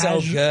has it's so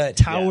good.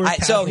 Tower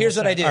So here's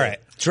what I do. All right.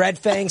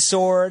 Dreadfang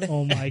sword.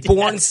 Oh my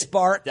Born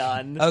Spark.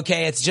 Done.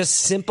 Okay, it's just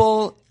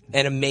simple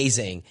and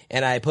amazing.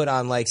 And I put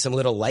on like some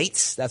little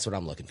lights. That's what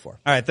I'm looking for.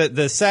 All right,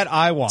 the set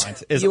I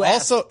want is You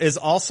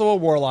also a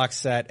Warlock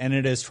set, and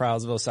it is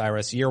Trials of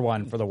Osiris Year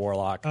 1 for the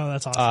Warlock. Oh,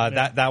 that's awesome.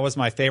 That was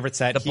my favorite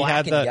set. The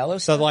black and yellow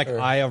so set, like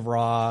or- Eye of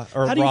Ra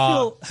or How do you Ra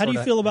feel? How do you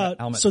sorta feel about?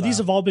 helmet So these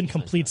style. have all been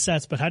complete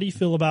sets, but how do you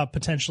feel about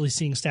potentially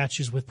seeing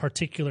statues with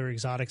particular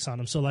exotics on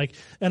them? So like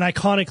an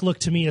iconic look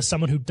to me as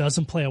someone who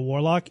doesn't play a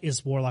Warlock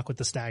is Warlock with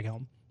the stag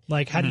helm.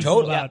 Like how do you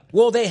feel about?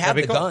 Well, they have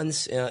That'd the be cool.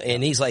 guns,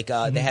 and these like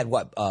they had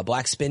what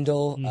Black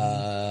Spindle.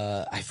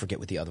 I forget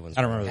what the other ones.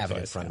 I don't remember have the it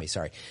in toys, front of me.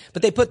 Sorry,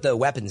 but they put the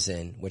weapons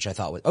in, which I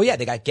thought was. Oh yeah,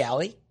 they got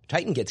Galley.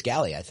 Titan gets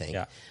Galley, I think.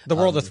 Yeah, the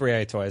World of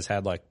 3A toys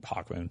had like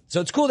Hawkmoon.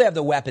 So it's cool they have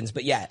the weapons,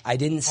 but yeah, I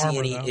didn't see Armor,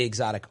 any though.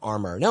 exotic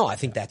armor. No, I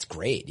think that's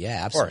great.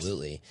 Yeah,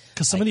 absolutely.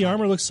 Because some of the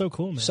armor looks so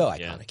cool, man. So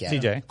iconic. Yeah.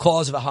 TJ?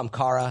 Claws of a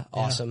Hamkara,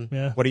 awesome.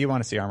 Yeah. What do you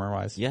want to see armor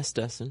wise? Yes,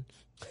 Dustin.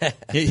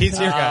 He's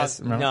here, guys.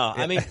 Remember? No,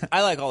 I mean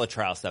I like all the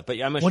trial stuff, but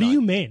I'm a What do Sean.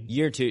 you mean?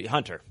 Year 2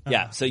 Hunter.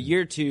 Yeah, so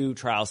year 2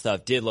 trial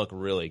stuff did look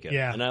really good.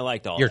 Yeah. and I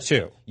liked all Year that.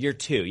 2. Year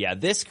 2. Yeah,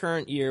 this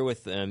current year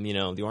with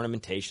the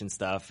ornamentation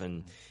stuff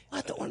and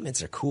What? The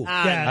ornaments are cool.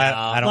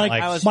 Yeah. I don't like-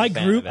 I was my a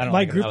fan group. of it.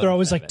 My I group, was they're a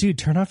always fan like, of it. dude,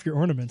 turn off your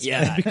ornaments,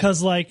 Yeah. man.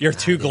 Because like You're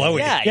too glowy.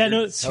 Yeah, Yeah, you're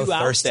no, too so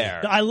out thirsty.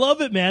 there. I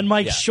love it, man.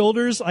 My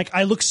shoulders, like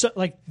I look so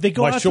like they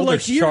go My out to shoulders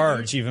like here.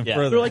 charge even Yeah.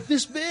 further. They're like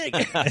this big.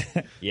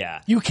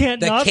 Yeah. You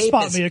can't The not cape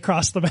spot is- me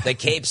across the map. The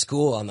Cape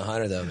School on the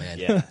Hunter, though, man.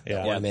 Yeah,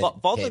 Yeah. Ornament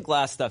Vault cape. of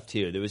Glass stuff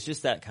too. There was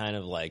just that kind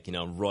of like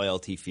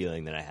royalty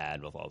feeling that I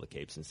had with all the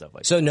capes and stuff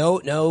like So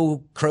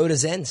no Crota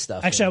Zen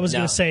stuff. Actually, I was No.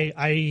 going to say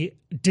I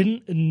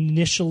didn't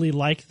initially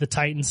like the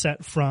Titan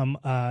set from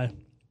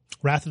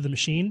Wrath of the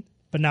Machine,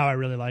 but now I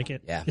really like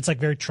it. Yeah. It's like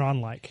very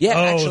Tron-like. Yeah,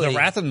 oh, actually, the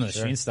Wrath of the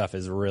Machine stuff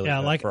is really Yeah,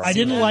 good like for I us.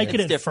 didn't like it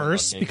It's at different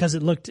first looking. because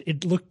it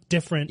looked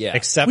different. Yeah.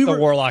 Except the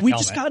Warlock we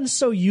helmet. just gotten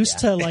so used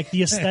to like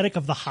the aesthetic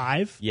of the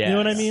Hive. You know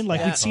what I Yes. mean? Like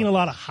Yeah. we'd seen a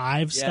lot of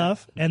Hive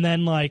stuff, and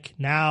then like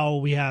now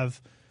we have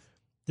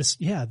this.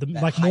 Yeah, the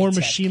like more high-tech.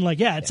 machine. Like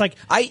it's like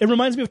it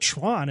reminds me of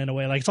Tron in a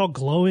way. Like it's all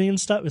glowing and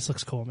stuff. This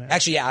looks cool, man.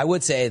 Actually, yeah, I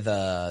would say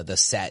the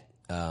set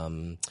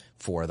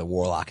for the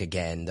Warlock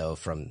again, though,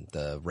 from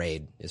the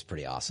raid is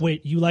pretty awesome.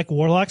 Wait, you like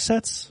Warlock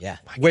sets? Yeah,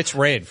 Which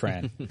raid,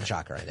 Fran?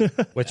 shocker, I know.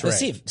 Which The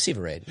raid?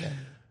 Siva raid. Yeah.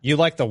 You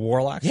like the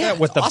Warlock Yeah, set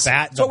with it's the awesome.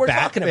 bat, That's what the we're bat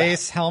talking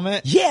face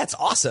helmet? Yeah, it's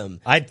awesome.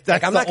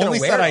 That's I'm not the gonna only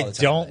wear set it I all the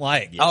time, don't but-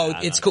 like. Oh,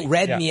 it's cool.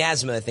 Red Yeah.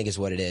 miasma, I think, is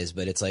what it is,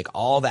 but it's like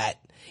all that.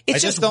 I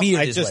It's just just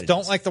weird. I is what just it don't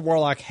is. like the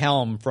Warlock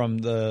helm from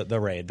the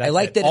raid. That's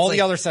like it. that it's all like-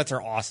 the other sets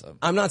are awesome.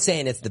 I'm not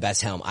saying it's the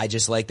best helm. I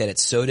just like that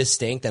it's so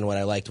distinct, and what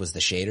I liked was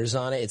the shaders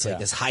on it. It's like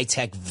this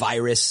high-tech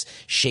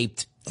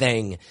virus-shaped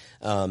thing.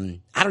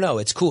 I don't know.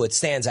 It's cool. It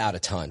stands out a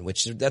ton,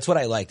 which that's what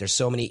I like. There's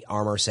so many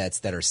armor sets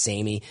that are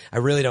samey. I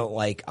really don't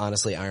like,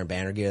 honestly, Iron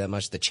Banner gear that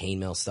much. The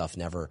chainmail stuff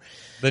never.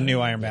 The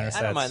new Iron Banner I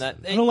sets. don't mind that.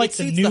 I don't like It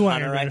the suits new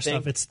Hunter, Iron I Banner think.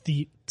 stuff. It's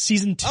the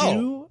season 2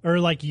 Oh. or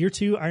like year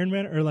 2 Iron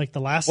Banner or like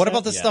the last. What set.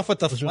 about the stuff with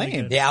the was really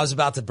flame? good. Yeah, I was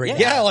about to bring.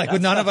 Yeah, that. like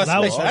with none of us that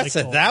was picked really that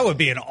set. cool. That would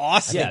be an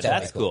awesome. Yeah, that'd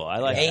that's be cool. cool. I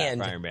like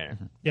And- that for Iron Banner.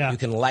 Yeah. You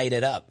can light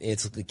it up.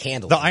 It's the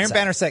candle. The Iron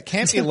Banner set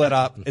can't be lit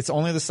up. It's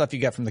only the stuff you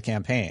get from the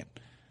campaign.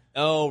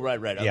 Oh, right.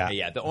 Okay, Yeah.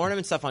 yeah. The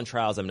ornament stuff on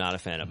Trials I'm not a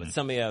fan of, but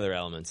some of the other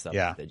elements stuff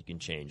Yeah. that you can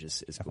change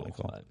is cool.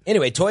 But-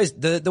 Anyway, toys.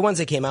 The ones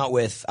they came out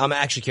with. I'm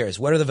actually curious.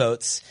 What are the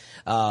votes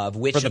of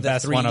which For the of the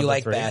best three one of you the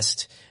like three?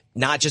 best?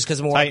 Not just because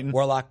of Titan.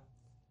 Warlock.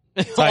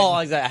 Oh,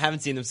 exactly. I haven't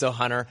seen them so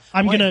Hunter.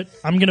 I'm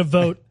gonna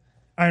vote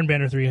Iron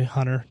Banner 3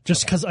 Hunter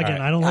just because again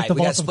right. I don't All like the right,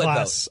 we Vault got of split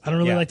Glass. I don't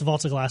really Yeah. like the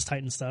Vault of Glass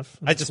Titan stuff.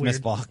 I just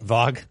miss weird.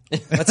 Vogue.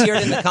 Let's hear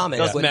it in the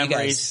comments. Those What do you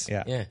memories. guys?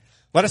 Yeah. Yeah.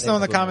 Let us know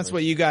in the comments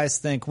what you guys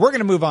think. We're going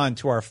to move on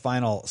to our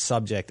final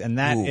subject, and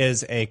that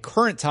is a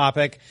current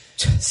topic.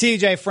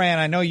 CJ, Fran,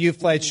 I know you've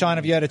played. Sean,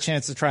 have you had a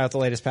chance to try out the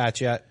latest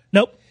patch yet?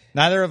 Nope.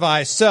 Neither have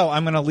I. So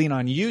I'm going to lean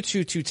on you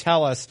two to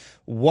tell us,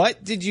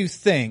 what did you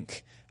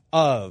think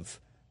of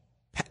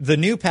the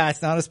new patch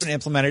now that's been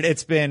implemented?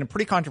 It's been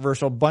pretty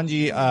controversial.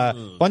 Bungie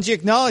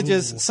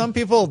acknowledges some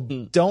people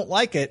don't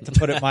like it, to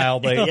put it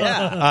mildly.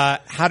 Yeah.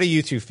 How do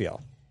you two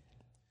feel?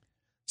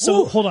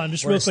 So hold on,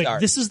 just Where real to quick.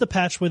 start? This is the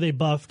patch where they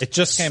buffed. It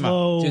just came out.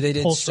 slow Dude, they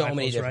did pulse so many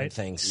rifles, different right?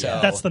 things. Yeah.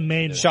 So That's the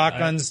main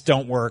Shotguns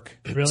don't work.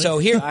 one, right? Really? So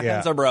here,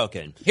 Shotguns are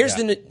broken. here's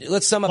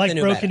let's sum up like the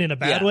new broken meta. in a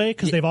bad Yeah. way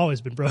because they've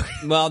always been broken.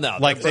 Well, no,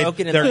 Like they're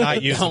broken and they're they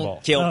not usable.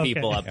 don't kill Okay.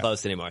 people up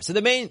close anymore. So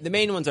the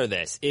main ones are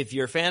this: if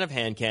you're a fan of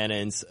hand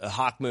cannons,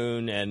 Hawk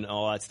Moon, and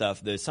all that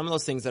stuff, there's some of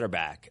those things that are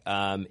back.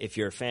 If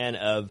you're a fan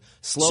of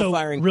slow So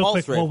firing real pulse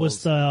quick,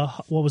 rifles,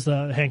 what was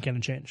the hand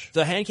cannon change?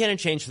 the hand cannon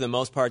changed for the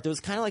most part. There was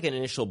kind of like an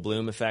initial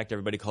bloom effect.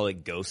 Everybody called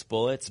it ghost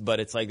bullets, but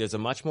it's like there's a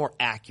much more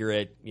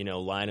accurate,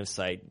 line of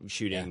sight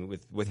shooting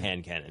with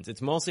hand cannons.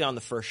 It's mostly on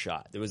the first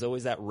shot. There was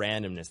always that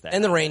randomness that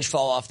And the range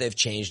fall off, they've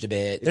changed a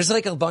bit. There's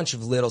like a bunch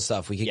of little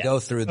stuff we could go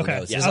through the Okay,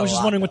 notes. I There's a was just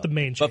lot, wondering though. what the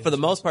main change. But for the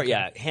most part,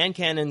 yeah, hand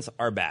cannons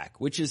are back,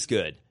 which is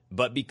good.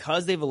 But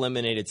because they've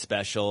eliminated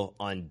special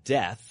on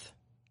death,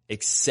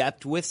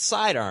 except with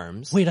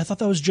sidearms. Wait, I thought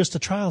that was just a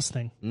trials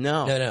thing.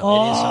 No. No, it is Oh,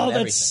 on that's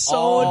everything.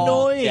 so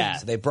annoying. Yeah.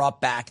 So they brought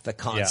back the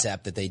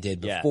concept that they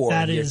did Yeah. before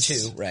That in year is-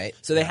 2, right?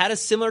 So they had a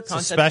similar So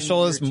concept.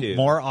 special in is year 2.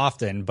 more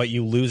often, but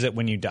you lose it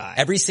when you die.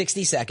 Every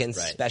 60 seconds,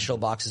 Right. special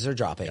boxes are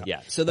dropping. Yeah.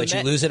 So the but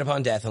you lose it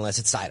upon death unless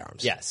it's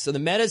sidearms. Yes. So the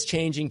meta's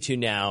changing to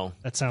now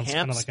That sounds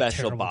camp kinda like a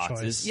special terrible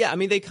boxes. choice. Yeah, I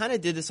mean they kind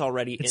of did this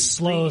already. It in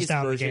slows previous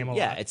down the version. game a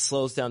Yeah, lot. it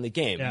slows down the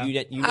game. Yeah.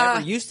 You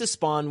never used to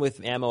spawn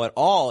with ammo at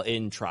all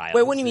in trials.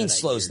 Wait, what do you mean that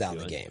slows you're down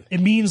the doing. game?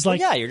 It means like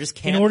yeah, you're just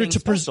in order to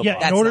camping special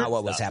boxes. That's in order not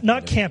what was happening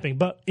not to me. camping,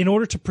 but in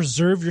order to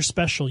preserve your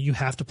special, you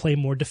have to play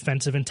more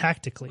defensive and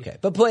tactically, Okay,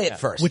 but play it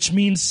first. which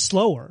means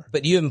slower.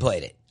 But you haven't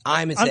played it.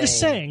 I'm just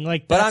saying,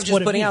 like, but that's I'm just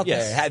what it putting out means.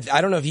 there.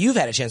 I don't know if you've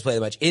had a chance to play it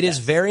much. It is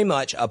very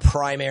much a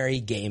primary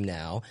game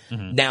now.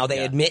 Now they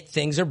admit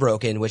things are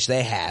broken, which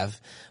they have.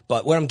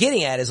 But what I'm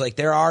getting at is like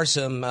there are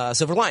some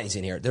silver linings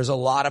in here. There's a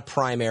lot of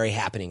primary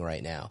happening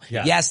right now.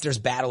 Yeah. Yes, there's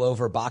battle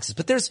over boxes,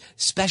 but there's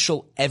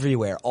special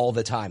everywhere all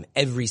the time,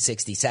 every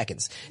 60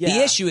 seconds.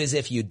 The issue is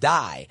if you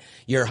die,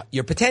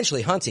 you're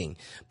potentially hunting.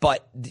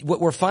 But what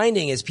we're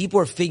finding is people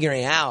are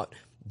figuring out,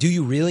 do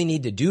you really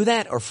need to do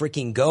that or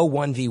freaking go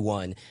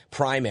 1v1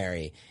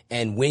 primary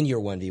and win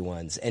your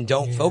 1v1s and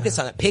don't focus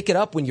on it. Pick it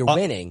up when you're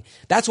winning.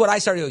 That's what I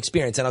started to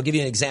experience. And I'll give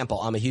you an example.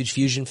 I'm a huge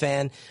Fusion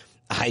fan.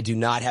 I do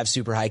not have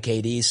super high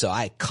KD, so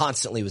I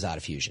constantly was out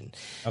of Fusion.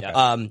 Okay.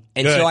 And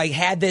Good. so I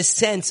had this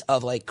sense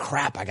of like,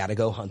 crap, I gotta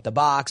go hunt the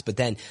box. But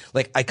then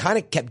like I kind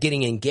of kept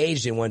getting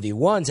engaged in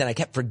 1v1s and I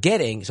kept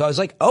forgetting. So I was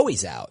like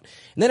always out.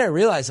 And then I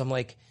realized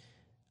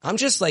I'm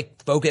just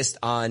like focused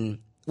on,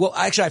 well,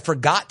 actually I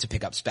forgot to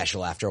pick up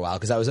special after a while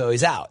because I was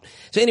always out.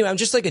 So anyway, I'm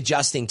just like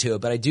adjusting to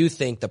it, but I do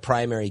think the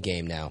primary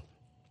game now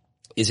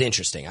is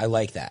interesting. I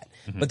like that.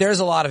 But there's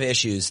a lot of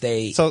issues.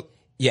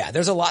 Yeah,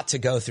 there's a lot to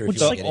go through. Which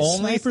if is you like look at it.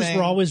 snipers thing-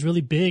 were always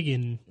really big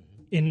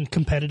in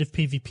competitive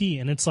PvP,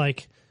 and it's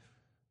like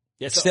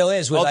Yeah, It still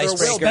is with there will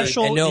Icebreaker be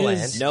Special and No is-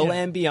 Land. No Yeah.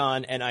 Land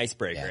Beyond and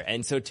Icebreaker. Yeah.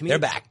 And so to me, They're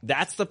back.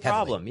 That's the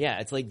problem. Yeah.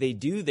 It's like they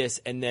do this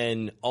and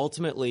then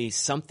ultimately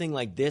something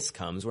like this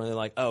comes where they're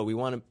like, oh, we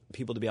want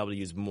people to be able to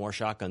use more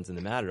shotguns in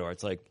the Matador.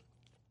 It's like,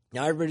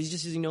 now everybody's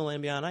just using No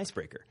Land Beyond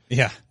Icebreaker.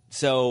 Yeah.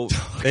 So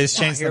They just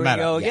now changed here the we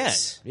meta. go again.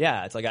 Yes.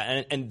 Yeah. It's like,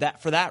 and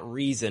that for that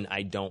reason,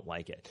 I don't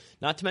like it.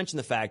 Not to mention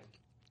the fact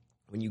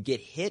when you get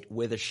hit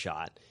with a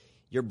shot,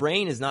 your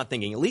brain is not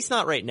thinking, at least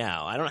not right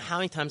now. I don't know how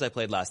many times I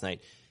played last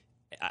night.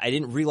 I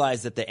didn't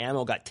realize that the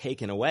ammo got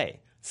taken away.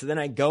 So then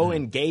I go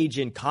engage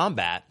in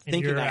combat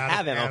thinking you're I out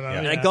have of ammo, ammo,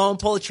 and I yeah. go and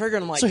pull the trigger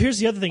and I'm like, so. Here's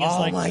the other thing: is oh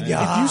like my if you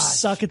gosh.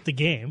 suck at the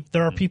game,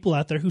 there are people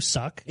out there who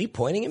suck. Are you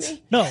pointing at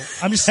me? No,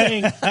 I'm just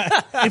saying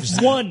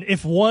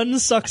if one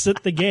sucks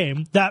at the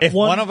game, that If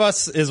one one of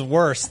us is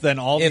worse than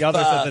all the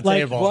others at the like,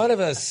 table, One of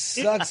us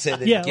sucks at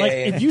the yeah, game. like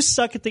if you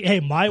suck at the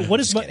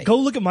kidding. go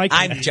look at my KD.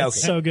 I'm It's joking.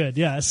 so good.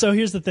 Yeah. So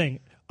here's the thing: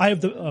 I have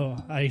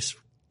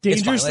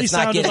dangerously Let's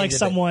not sounded get like into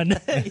someone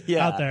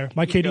Yeah, out there.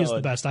 My keep KD is the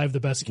going. best. I have the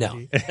best No.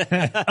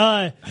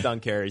 KD.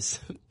 dunk carries.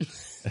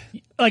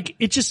 Like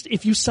it just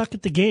if you suck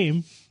at the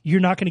game, you're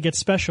not going to get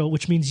special,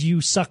 which means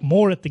you suck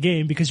more at the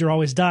game because you're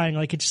always dying.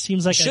 Like it just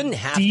seems like shouldn't a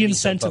have to be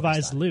so focused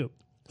de-incentivized on it. loop.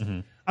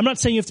 I'm not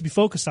saying you have to be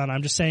focused on it.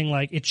 I'm just saying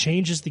like it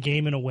changes the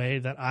game in a way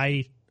that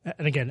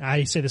and again,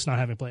 I say this not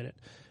having played it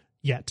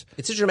yet.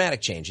 It's a dramatic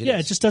change. Yeah,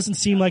 is. it just doesn't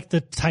seem like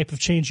the type of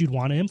change you'd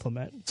want to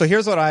implement. So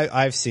here's what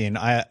I've seen.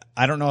 I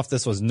don't know if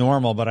this was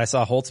normal, but I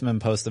saw Holtzman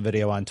post a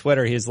video on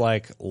Twitter. He's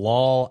like,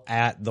 lol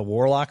at the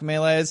Warlock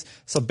melees.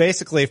 So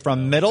basically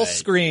from middle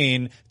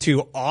screen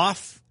to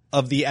off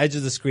of the edge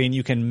of the screen,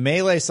 you can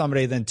melee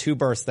somebody, then two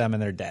burst them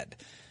and they're dead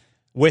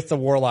with the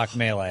Warlock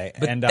melee.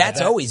 But and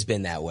that's always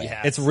been that way.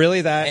 it's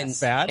really that And,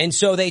 bad. and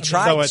so they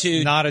tried so it's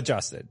to not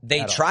adjusted. they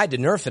at all. tried to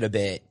nerf it a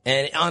bit,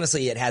 and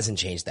honestly, it hasn't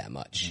changed that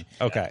much.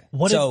 Okay.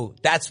 So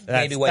that's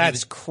maybe what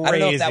that's he was. I don't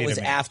know if that crazy was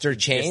to me. after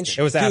change.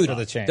 It was after Dude,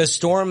 the change. The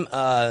Storm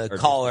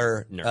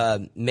caller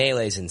nerf.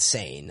 melee is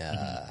insane.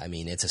 I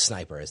mean, it's a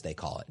sniper as they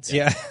call it. So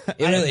Yeah. it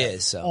really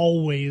is. So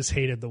Always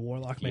hated the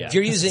Warlock man. if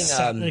you're using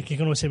like you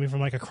can always hit me from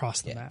like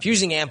across the map. if you're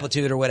using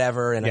amplitude or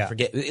whatever, and I Yeah.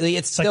 forget, it's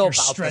like still you're about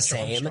the Stretch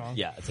same. Armstrong.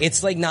 Yeah, It's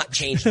it's like not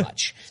changed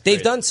much.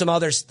 They've done some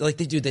others, like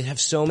they have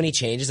so many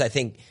changes. I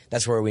think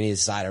that's where we need to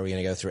decide, are we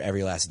going to go through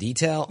every last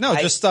detail? No,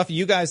 just stuff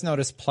you guys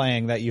noticed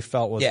playing that you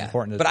felt was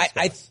important to discuss.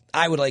 But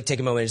I would like to take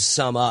a moment to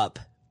sum up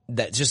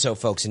that, just so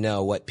folks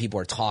know what people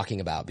are talking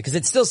about, because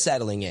it's still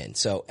settling in.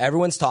 So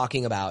everyone's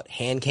talking about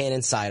hand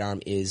cannon sidearm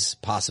is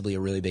possibly a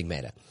really big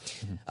meta.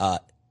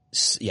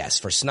 Yes,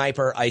 for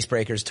sniper,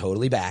 icebreaker's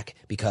totally back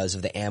because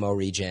of the ammo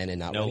regen and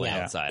not no running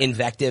land out. side.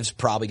 Invective's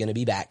probably going to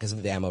be back because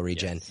of the ammo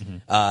regen.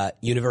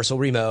 Universal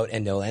remote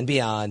and no land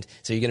beyond.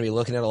 So you're going to be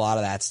looking at a lot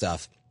of that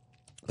stuff.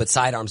 But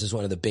sidearms is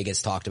one of the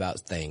biggest talked about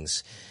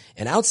things.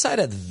 And outside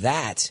of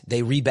that,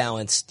 they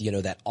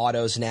rebalanced, that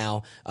autos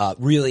now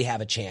really have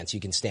a chance.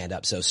 You can stand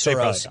up. So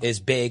Suros is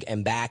big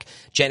and back.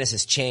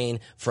 Genesis Chain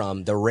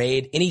from the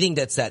raid. Anything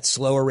that's that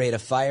slower rate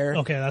of fire.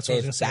 Okay, that's what I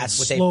was going to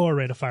say. What Slower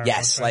rate of fire.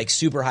 Yes, okay. like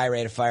super high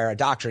rate of fire. Our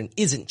doctrine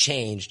isn't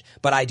changed,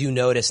 but I do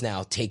notice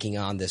now taking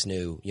on this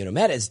new,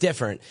 meta is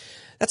different.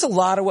 That's a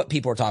lot of what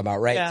people are talking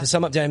about, right? Yeah. To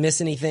sum up, did I miss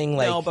anything?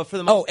 No, but for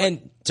the most part.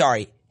 and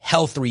sorry.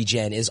 Health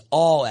regen is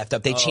all effed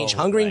up. They changed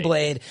Hungering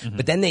Blade,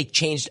 but then they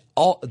changed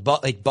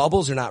like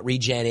bubbles are not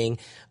regenning.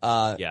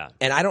 And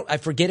I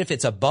forget if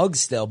it's a bug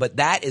still, but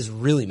that is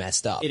really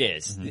messed up. It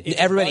is.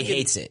 Everybody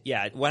hates it.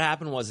 Yeah. What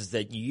happened was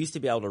that you used to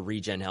be able to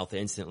regen health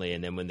instantly,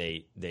 and then when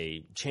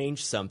they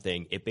changed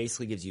something, it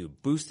basically gives you a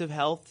boost of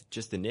health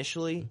just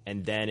initially,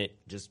 and then it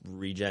just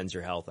regens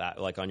your health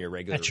like on your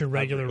regular. At your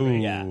regular rate.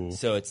 Yeah.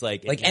 So it's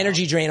like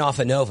energy drain off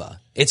a Nova.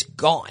 It's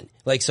gone.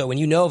 Like, so when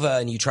you Nova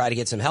and you try to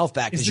get some health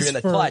back because you're in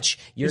the clutch,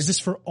 is this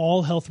for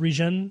all health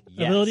regen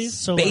abilities?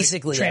 So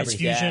basically like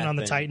transfusion on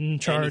the Titan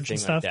charge and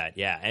stuff. Like that.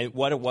 Yeah. And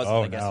what it was,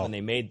 I guess when they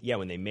made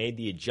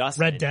the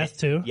adjustment, Red Death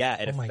too. Yeah,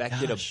 it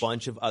affected a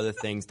bunch of other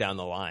things down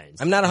the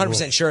lines. I'm not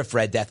 100% sure if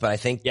Red Death, but I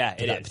think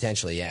it is.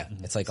 potentially, yeah.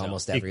 It's like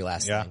almost every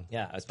last thing.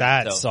 Yeah,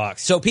 that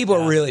sucks. So people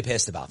are really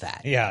pissed about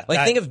that. Yeah,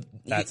 like think of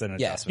that's an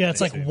adjustment. Yeah, it's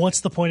like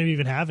what's the point of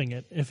even having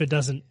it if it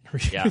doesn't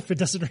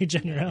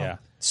regen your health? Yeah.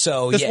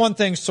 So this one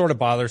thing's sort of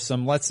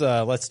bothersome. Let's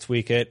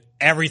tweak it.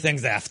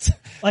 Everything's effed.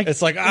 Like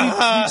it's like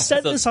we've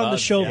said this on the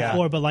show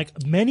before, but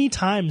like many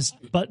times,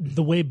 but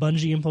the way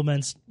Bungie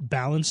implements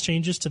balance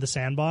changes to the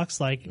sandbox,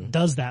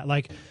 does that.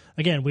 Like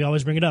again, we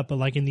always bring it up, but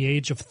like in the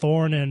age of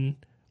Thorn and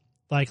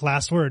like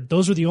Last Word,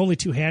 those were the only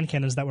two hand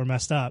cannons that were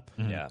messed up.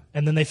 Yeah.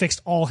 And then they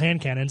fixed all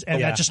hand cannons,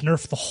 and that just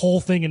nerfed the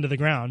whole thing into the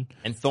ground.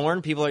 And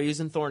Thorn, people are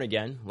using Thorn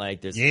again. Like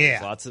there's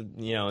lots of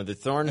the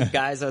Thorn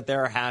guys out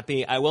there are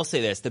happy. I will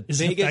say this: Is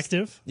it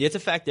effective? It's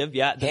effective.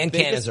 Yeah, hand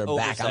cannons are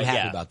back. I'm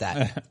happy about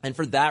that. And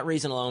for that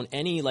reason alone,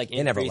 any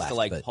increase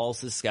to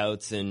Pulse's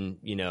scouts and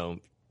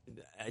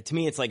to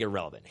me, it's like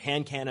irrelevant.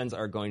 Hand cannons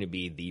are going to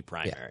be the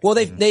primary. Yeah. Well,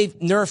 they've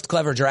nerfed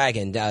Clever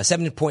Dragon,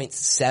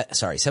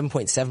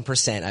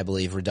 7.7%, I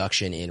believe,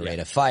 reduction in rate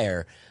of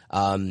fire.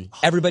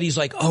 Everybody's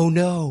like, oh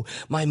no,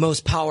 my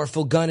most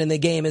powerful gun in the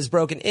game is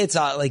broken. It's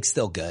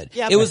still good.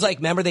 Yeah, it was like,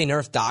 remember they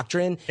nerfed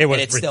Doctrine? It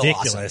was it's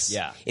ridiculous.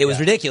 Still awesome. Yeah. It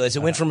was ridiculous.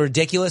 It went from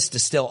ridiculous to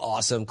still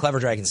awesome. Clever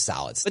Dragon's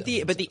solid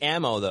still. But the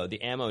ammo though,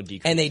 the ammo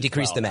decreased. And they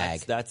decreased the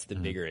mag. That's the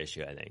bigger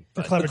issue, I think.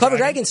 But Clever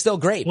Dragon's still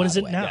great. What is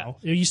it now?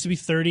 Yeah. It used to be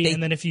 30,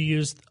 and then if you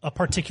used a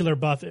particular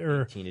buff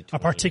or a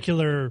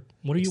particular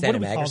what do we call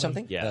mag or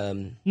something? Yeah.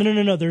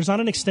 No. There's not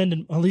an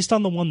extended, at least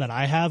on the one that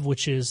I have,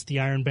 which is the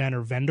Iron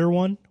Banner vendor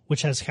one,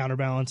 which has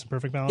counterbalance and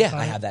perfect balance. Yeah,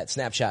 I have that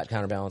snapshot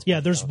counterbalance.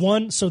 Yeah, there's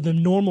one. So the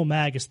normal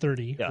mag is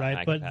 30,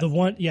 right? But the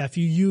one, if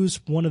you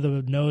use one of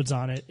the nodes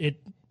on it,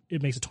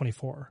 it makes it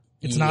 24.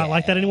 It's not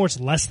like that anymore. It's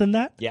less than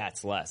that. Yeah,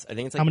 it's less. I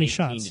think it's like how many 18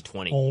 shots? to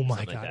 20. Oh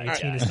my god, like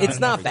 18 is it's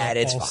not bad.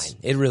 It's fine.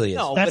 It really is.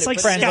 No, that's like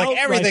friends scout like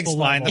everything's rifle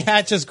fine. level. The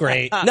hatch is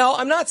great. No,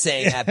 I'm not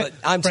saying that, but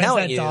I'm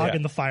telling you, dog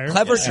in the fire.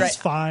 Clever Dragon,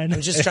 fine.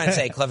 I'm just trying to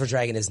say, Clever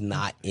Dragon is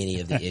not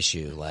any of the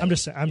issue. Like, I'm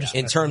just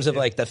in terms of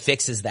like the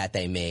fixes that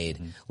they made,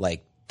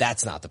 like.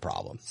 That's not the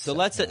problem. So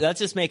let's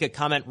just make a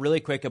comment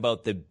really quick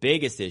about the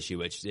biggest issue,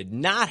 which did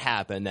not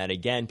happen, that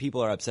again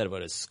people are upset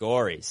about, is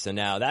Scories. So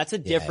now that's a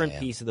different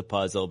piece of the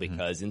puzzle,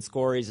 because in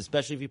Scories,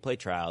 especially if you play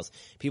Trials,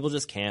 people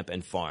just camp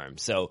and farm.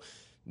 So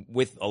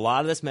with a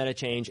lot of this meta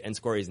change and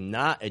Scories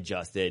not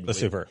adjusted. The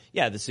super.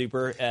 Yeah, the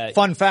super.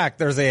 Fun fact,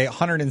 there's a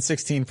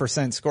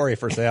 116% Scory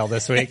for sale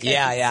this week.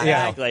 Yeah.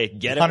 Exactly.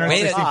 Get it.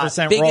 116%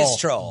 roll. Biggest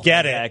troll.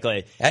 Get it.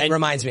 Exactly. That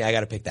reminds me, I got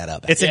to pick that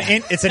up. It's an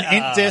int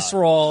dis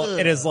roll.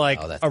 It is like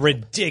a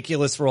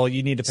ridiculous roll.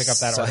 You need to pick up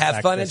that. So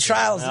have fun in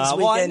Trials this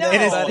weekend.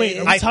 It is. Wait,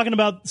 are we talking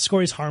about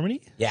Scories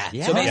Harmony? Yeah.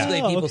 So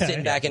basically, people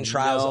sitting back in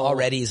Trials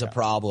already is a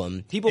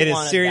problem. It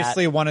is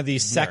seriously one of the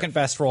second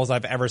best rolls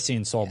I've ever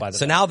seen sold by the.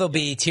 So now there'll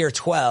be tier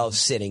 12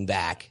 sitting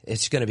back.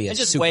 It's going to be a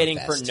just super waiting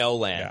fest. for no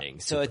landing.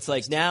 Yeah. So it's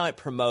like now it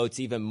promotes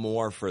even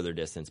more further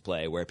distance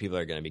play where people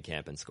are going to be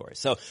camping Scores.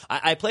 So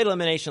I played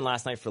Elimination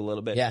last night for a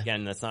little bit. Yeah.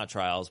 Again, that's not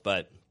Trials,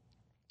 but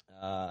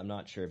I'm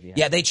not sure if you have.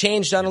 Yeah, they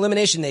changed on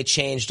elimination. They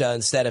changed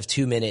instead of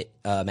 2-minute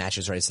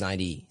matches, right? It's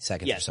 90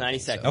 seconds. Yes, or 90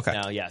 something. seconds Okay.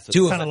 now. Yeah,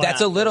 so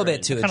That's a little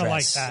bit too Kind of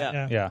like address.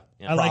 that. Yeah.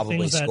 I like Probably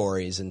things that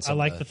scories and some I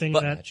like of the thing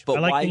But- that but I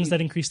like why things you-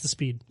 that increase the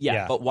speed.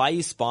 Yeah, but why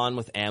you spawn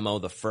with ammo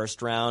the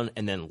first round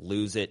and then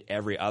lose it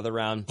every other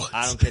round?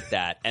 I don't get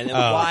that. And then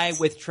why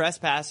with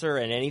Trespasser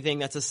and anything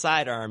that's a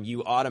sidearm,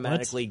 you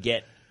automatically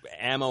get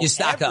ammo You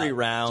stock every up.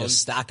 round. Just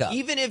stock up.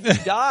 Even if you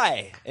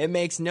die, it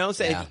makes no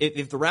sense. Yeah.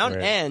 If the round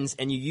ends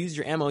and you use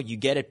your ammo, you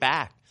get it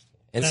back.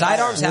 And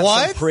sidearms have some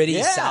What? pretty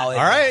Yeah. solid.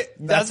 All right.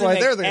 That's Doesn't why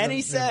make they're the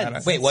any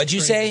sense. Wait, what'd you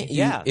say?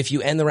 Yeah. If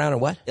you end the round or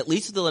what? At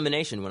least with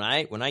elimination, when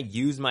I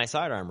use my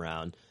sidearm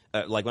round,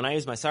 like when I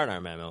use my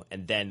sidearm ammo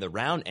and then the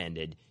round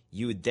ended,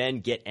 you would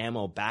then get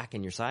ammo back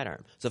in your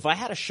sidearm. So if I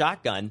had a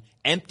shotgun,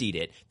 emptied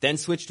it, then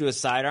switched to a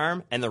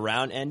sidearm, and the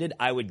round ended,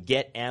 I would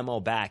get ammo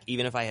back,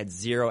 even if I had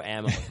 0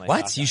 ammo with my What?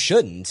 shotgun. You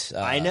shouldn't.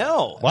 I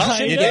know. Well,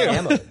 I you know. do.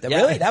 Ammo.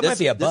 Really? That might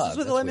be a bug. This is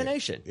with That's weird.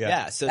 elimination.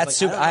 Yeah. So That's it's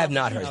super. don't I have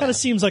know. not heard Kind of that.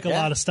 seems like a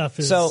lot of stuff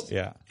is So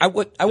Yeah. I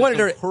wanted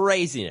to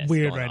Craziness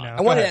weird going right on. now.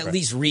 I wanted to ahead, at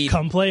least read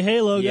Come play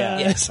Halo,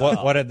 Yeah. guys.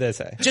 What did they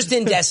say? just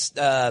in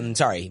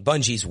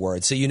Bungie's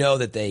words, so you know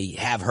that they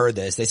have heard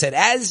this. They said,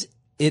 as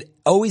it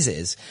always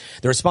is,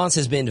 the response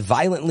has been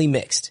violently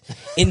mixed.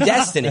 In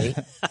Destiny,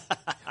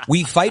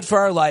 we fight for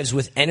our lives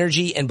with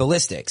energy and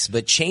ballistics,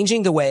 but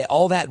changing the way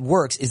all that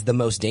works is the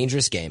most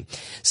dangerous game.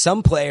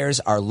 Some players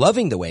are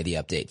loving the way the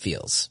update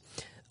feels.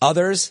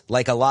 Others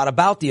like a lot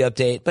about the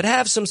update, but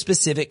have some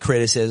specific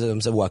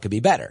criticisms of what could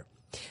be better.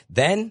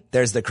 Then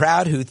there's the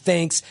crowd who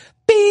thinks,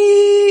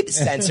 beep,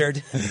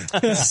 censored.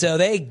 So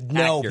they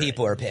know Accurate.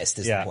 people are pissed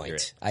is Yeah. the point.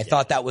 Accurate. I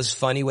thought that was a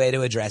funny way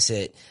to address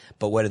it,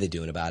 but what are they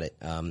doing about it?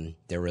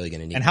 They're really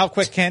going to need And how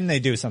quick can they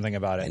do something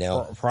about it? I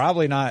know.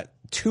 Probably not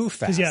too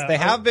fast. yeah, they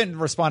have been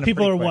responding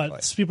People pretty are quickly.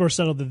 what? People are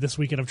settled that this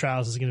weekend of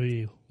trials is going to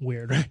be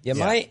weird, right?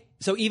 Yeah,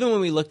 So even when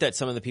we looked at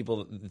some of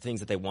the things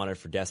that they wanted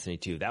for Destiny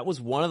 2, that was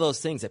one of those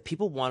things that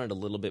people wanted a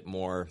little bit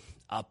more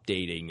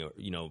updating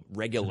or,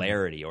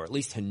 regularity, or at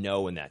least to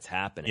know when that's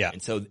happening. Yeah.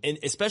 And so,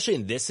 especially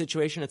in this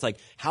situation, it's like,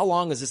 how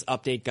long is this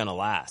update going to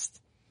last?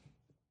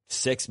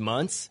 6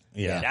 months?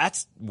 Yeah.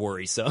 That's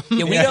worrisome.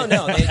 Yeah, we don't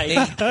know.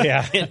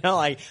 Yeah.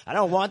 I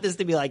don't want this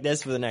to be like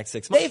this for the next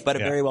 6 months, but it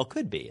very well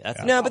could be.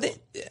 That's No, but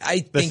I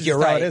This think is you're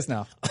how right. it is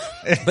now.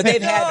 But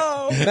they've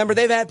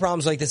had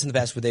problems like this in the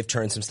past where they've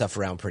turned some stuff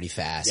around pretty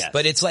fast. Yes.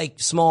 But it's like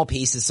small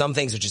pieces. Some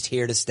things are just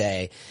here to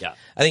stay. Yeah.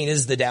 I think this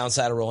is the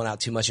downside of rolling out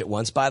too much at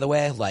once, by the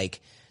way.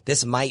 Like,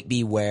 this might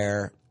be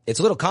where it's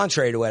a little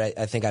contrary to what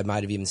I think I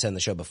might have even said in the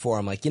show before.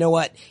 I'm like, you know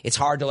what? It's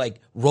hard to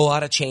roll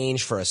out a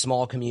change for a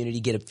small community,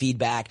 get a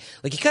feedback.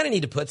 Like, you kind of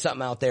need to put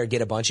something out there,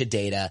 get a bunch of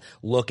data,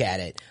 look at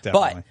it.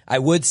 Definitely. But I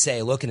would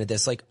say, looking at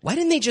this, why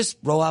didn't they just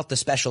roll out the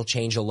special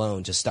change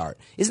alone to start?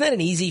 Isn't that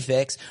an easy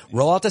fix?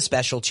 Roll out the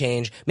special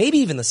change, maybe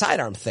even the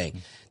sidearm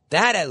thing.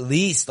 That at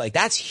least,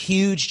 that's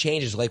huge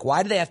changes.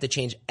 Why do they have to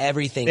change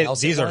everything else?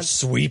 These at are once?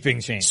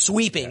 sweeping changes.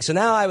 Sweeping. So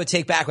now I would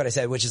take back what I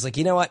said, which is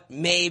you know what?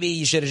 Maybe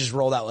you should have just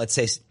rolled out, let's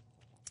say,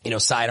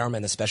 sidearm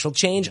and the special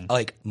change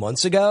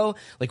months ago.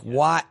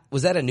 What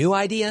was that a new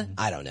idea?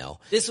 I don't know.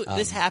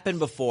 This happened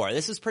before.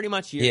 This is pretty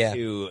much year Yeah.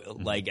 2,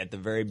 at the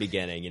very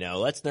beginning.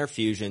 Let's nerf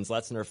fusions.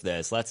 Let's nerf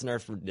this. Let's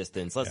nerf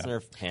distance. Let's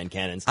nerf hand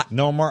cannons.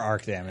 No more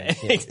arc damage.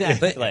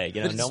 Exactly.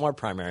 But no more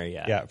primary.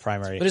 Yeah,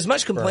 primary. But as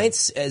much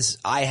complaints as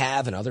I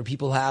have and other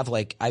people have,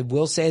 I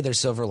will say there's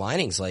silver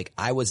linings.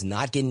 I was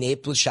not getting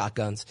aped with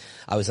shotguns.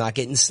 I was not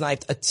getting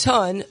sniped a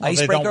ton. They don't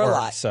Icebreaker a work,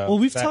 lot. So Well,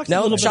 we've that- talked a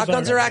No, little bit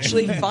shotguns about are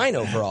actually fine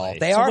overall.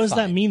 They So are what does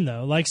fine. that mean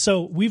though?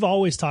 So we've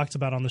always talked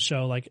about on the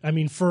show,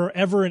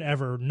 forever and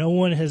ever, no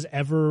one has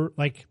ever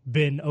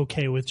been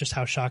okay with just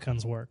how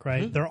shotguns work,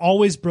 right? Mm-hmm. They're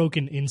always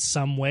broken in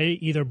some way,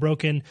 either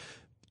broken,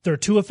 they're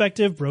too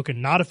effective,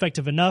 broken, not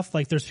effective enough.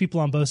 There's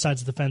people on both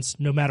sides of the fence,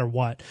 no matter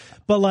what.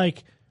 But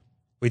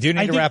we do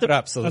need to wrap it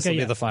up, so this will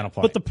be the final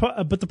point. But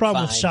the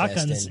problem with Fine,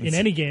 shotguns Destin. in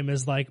any game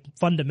is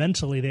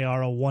fundamentally they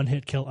are a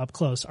one-hit kill up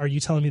close. Are you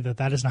telling me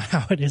that is not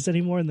how it is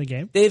anymore in the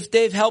game?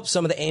 They've helped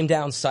some of the aim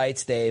down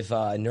sights. They've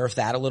nerfed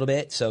that a little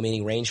bit, so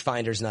meaning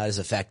rangefinder's not as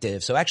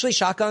effective. So actually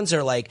shotguns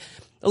are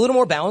a little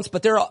more balanced,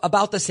 but they're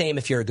about the same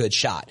if you're a good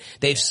shot.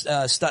 They've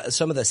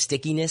some of the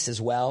stickiness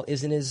as well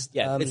isn't as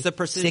it's the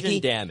precision sticky.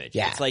 damage.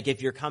 Yeah. It's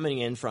if you're coming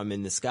in from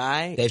in the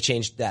sky. They've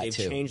changed that They've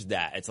too. changed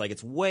that. It's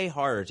it's way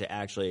harder to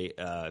actually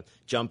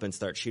jump and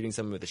start shooting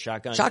someone with a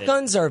shotgun.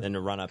 Shotguns are than to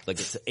run up.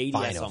 It's ADS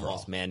fine almost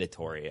overall.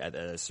 mandatory at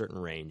a certain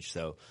range.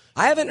 So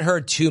I haven't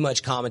heard too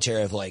much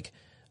commentary of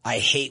I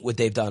hate what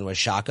they've done with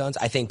shotguns.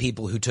 I think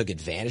people who took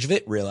advantage of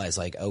it realize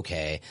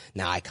okay,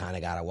 now I kind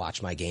of got to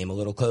watch my game a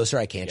little closer.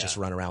 I can't just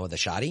run around with a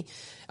shotty.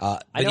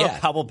 I know a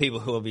couple people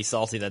who will be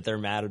salty that their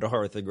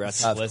Matador with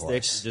aggressive Of ballistics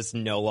course. just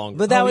no longer.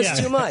 But that Oh, was yeah.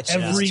 too much.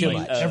 Every Too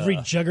much. every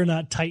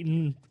Juggernaut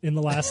Titan in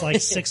the last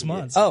 6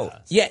 months. Oh,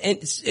 yeah,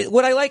 and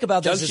what I like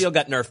about Jug this is Shield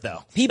got nerfed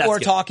though. people That's are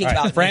good. talking All right,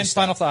 about Fran's new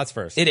stuff. final thoughts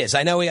first. It is.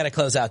 I know we got to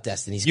close out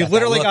Destiny's. You got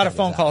literally that got a look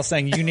phone on his call eye.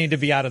 saying you need to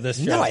be out of this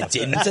show. No, I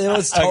didn't. It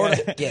was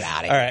totally get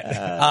out of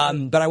here. All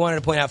right. But but I wanted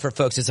to point out for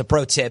folks, it's a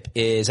pro tip,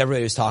 is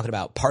everybody was talking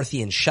about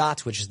Parthian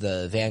Shot, which is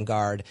the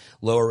Vanguard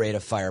lower rate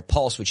of fire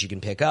pulse, which you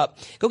can pick up.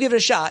 Go give it a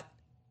shot.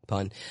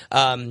 Pun.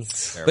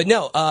 But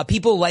no,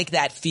 people like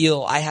that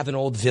feel. I have an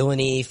old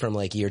villainy from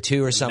like year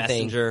 2 or something.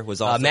 Messenger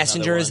was also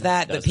Messenger is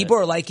that, but people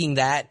are liking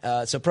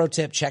that. So pro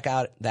tip, check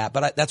out that.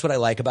 But that's what I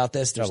like about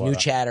this. There's new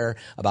chatter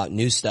about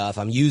new stuff.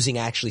 I'm using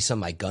actually some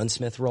of my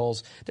gunsmith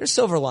rolls. There's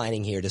silver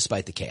lining here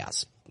despite the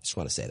chaos. Just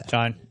want to say that.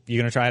 John, you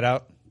going to try it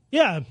out?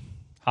 Yeah.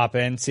 Hop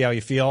in, see how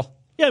you feel.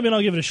 Yeah, I mean,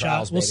 I'll give it a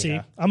shot. We'll see.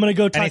 I'm going to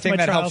go talk Anything to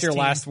my that Trials helps your team.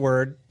 last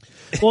word.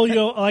 Well, you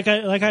know, like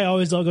I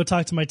always, I'll go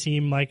talk to my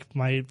team, like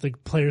the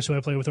players who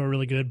I play with who are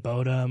really good,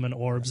 Bodum and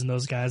Orbs and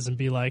those guys, and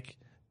be like,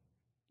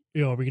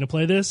 yo, are we going to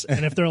play this?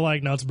 And if they're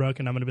like, no, it's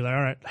broken, I'm going to be like,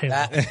 all right, hey.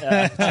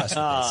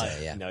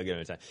 No, give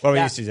it a time. What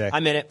about you, CJ?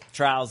 I'm in it.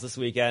 Trials this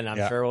weekend. I'm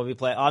sure we'll be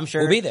playing. I'm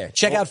sure We'll be there.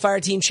 Check out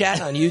Fireteam Chat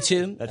on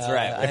YouTube. That's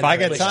right. If I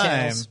get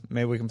time,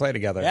 maybe we can play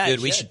together. Yeah, Dude,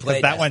 we should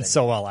play that went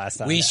so well last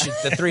time. We should,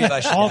 the three of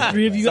us should. All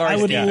three of you, Sorry, I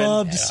would Steven.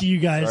 love to see you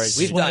guys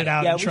We've sweat done it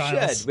out Yeah, in we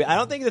Trials. should. I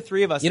don't think the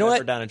three of us You know have what?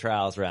 ever done a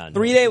Trials round.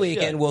 3-day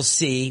weekend, we'll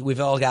see. We've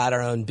all got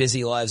our own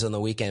busy lives on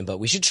the weekend, but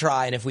we should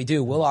try, and if we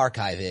do, we'll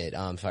archive it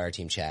on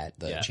Fireteam Chat,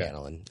 the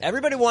channel. And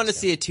Everybody wanted to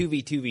see a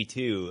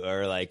 2v2v2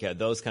 or like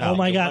those kind of. Oh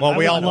my god, Well, I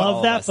we would all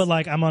love that, us. but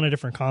like I'm on a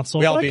different console.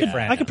 We all But beat I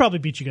Fran. could probably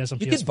beat you guys on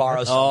you PS4. could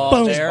borrow some. Oh,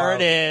 Boom. there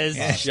it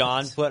is.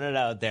 Sean putting it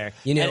out there.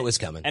 You knew it was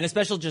coming. And a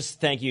special just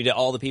thank you to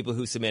all the people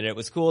who submitted. It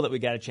was cool that we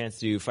got a chance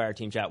to do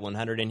Fireteam Chat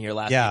 100 in here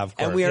last week. Yeah, of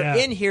course. And we are Yeah.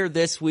 in here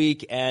this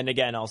week. And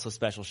again, also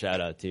special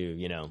shout out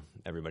to,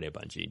 everybody at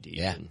Bungie. Deej,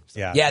 Yeah. and stuff.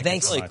 Yeah. Yeah,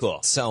 thanks Really cool.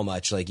 so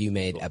much. Like you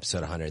made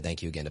episode 100.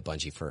 Thank you again to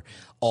Bungie for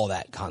all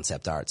that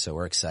concept art. So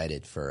we're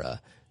excited for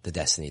the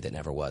Destiny that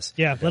never was.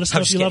 Yeah, let us know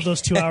I'm if just you love kidding.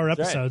 those 2-hour Right.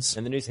 episodes.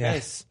 In the new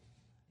space.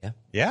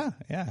 Yeah.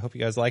 I hope you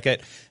guys like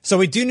it. So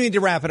we do need to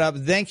wrap it up.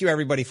 Thank you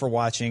everybody for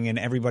watching and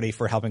everybody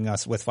for helping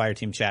us with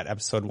Fireteam Chat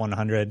episode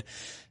 100.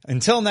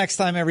 Until next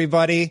time,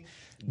 everybody,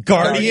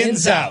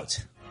 Guardians out.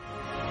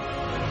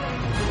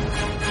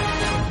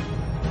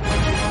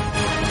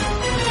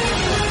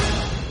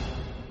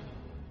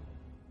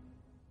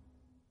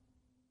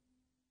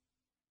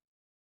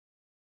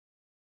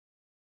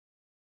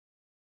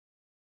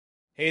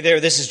 Hey there,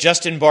 this is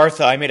Justin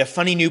Bartha. I made a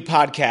funny new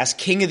podcast,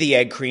 King of the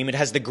Egg Cream. It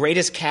has the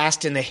greatest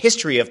cast in the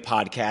history of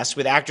podcasts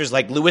with actors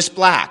like Louis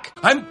Black,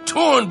 I'm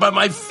torn by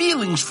my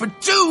feelings for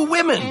two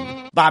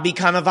women. Bobby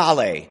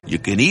Cannavale, You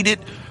can eat it,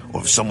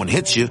 or if someone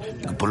hits you,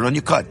 you can put it on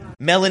your cut.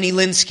 Melanie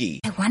Linsky,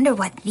 I wonder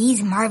what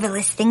these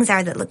marvelous things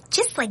are that look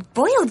just like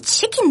boiled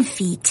chicken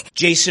feet.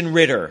 Jason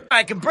Ritter,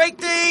 I can break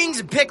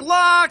things and pick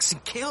locks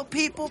and kill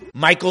people.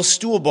 Michael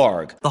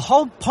Stuhlbarg, The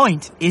whole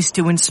point is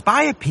to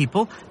inspire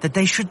people that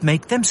they should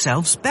make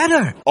themselves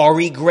better.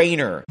 Ari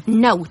Grainer,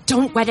 No,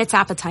 don't whet its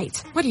appetite.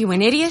 What are you,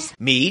 an idiot?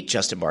 me,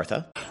 Justin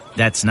Bartha,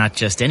 That's not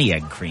just any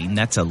egg cream,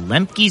 that's a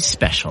Lemke's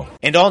special.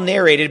 and all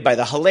narrated by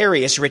the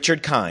hilarious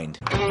Richard Kind.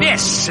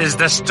 This is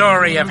the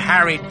story of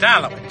Harry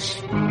Dalowitz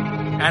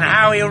and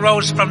how he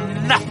rose from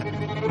nothing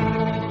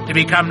to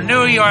become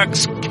New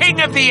York's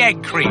King of the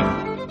Egg Cream.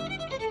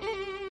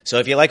 So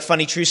if you like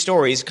funny true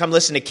stories, come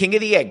listen to King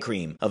of the Egg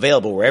Cream,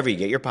 available wherever you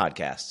get your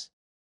podcasts.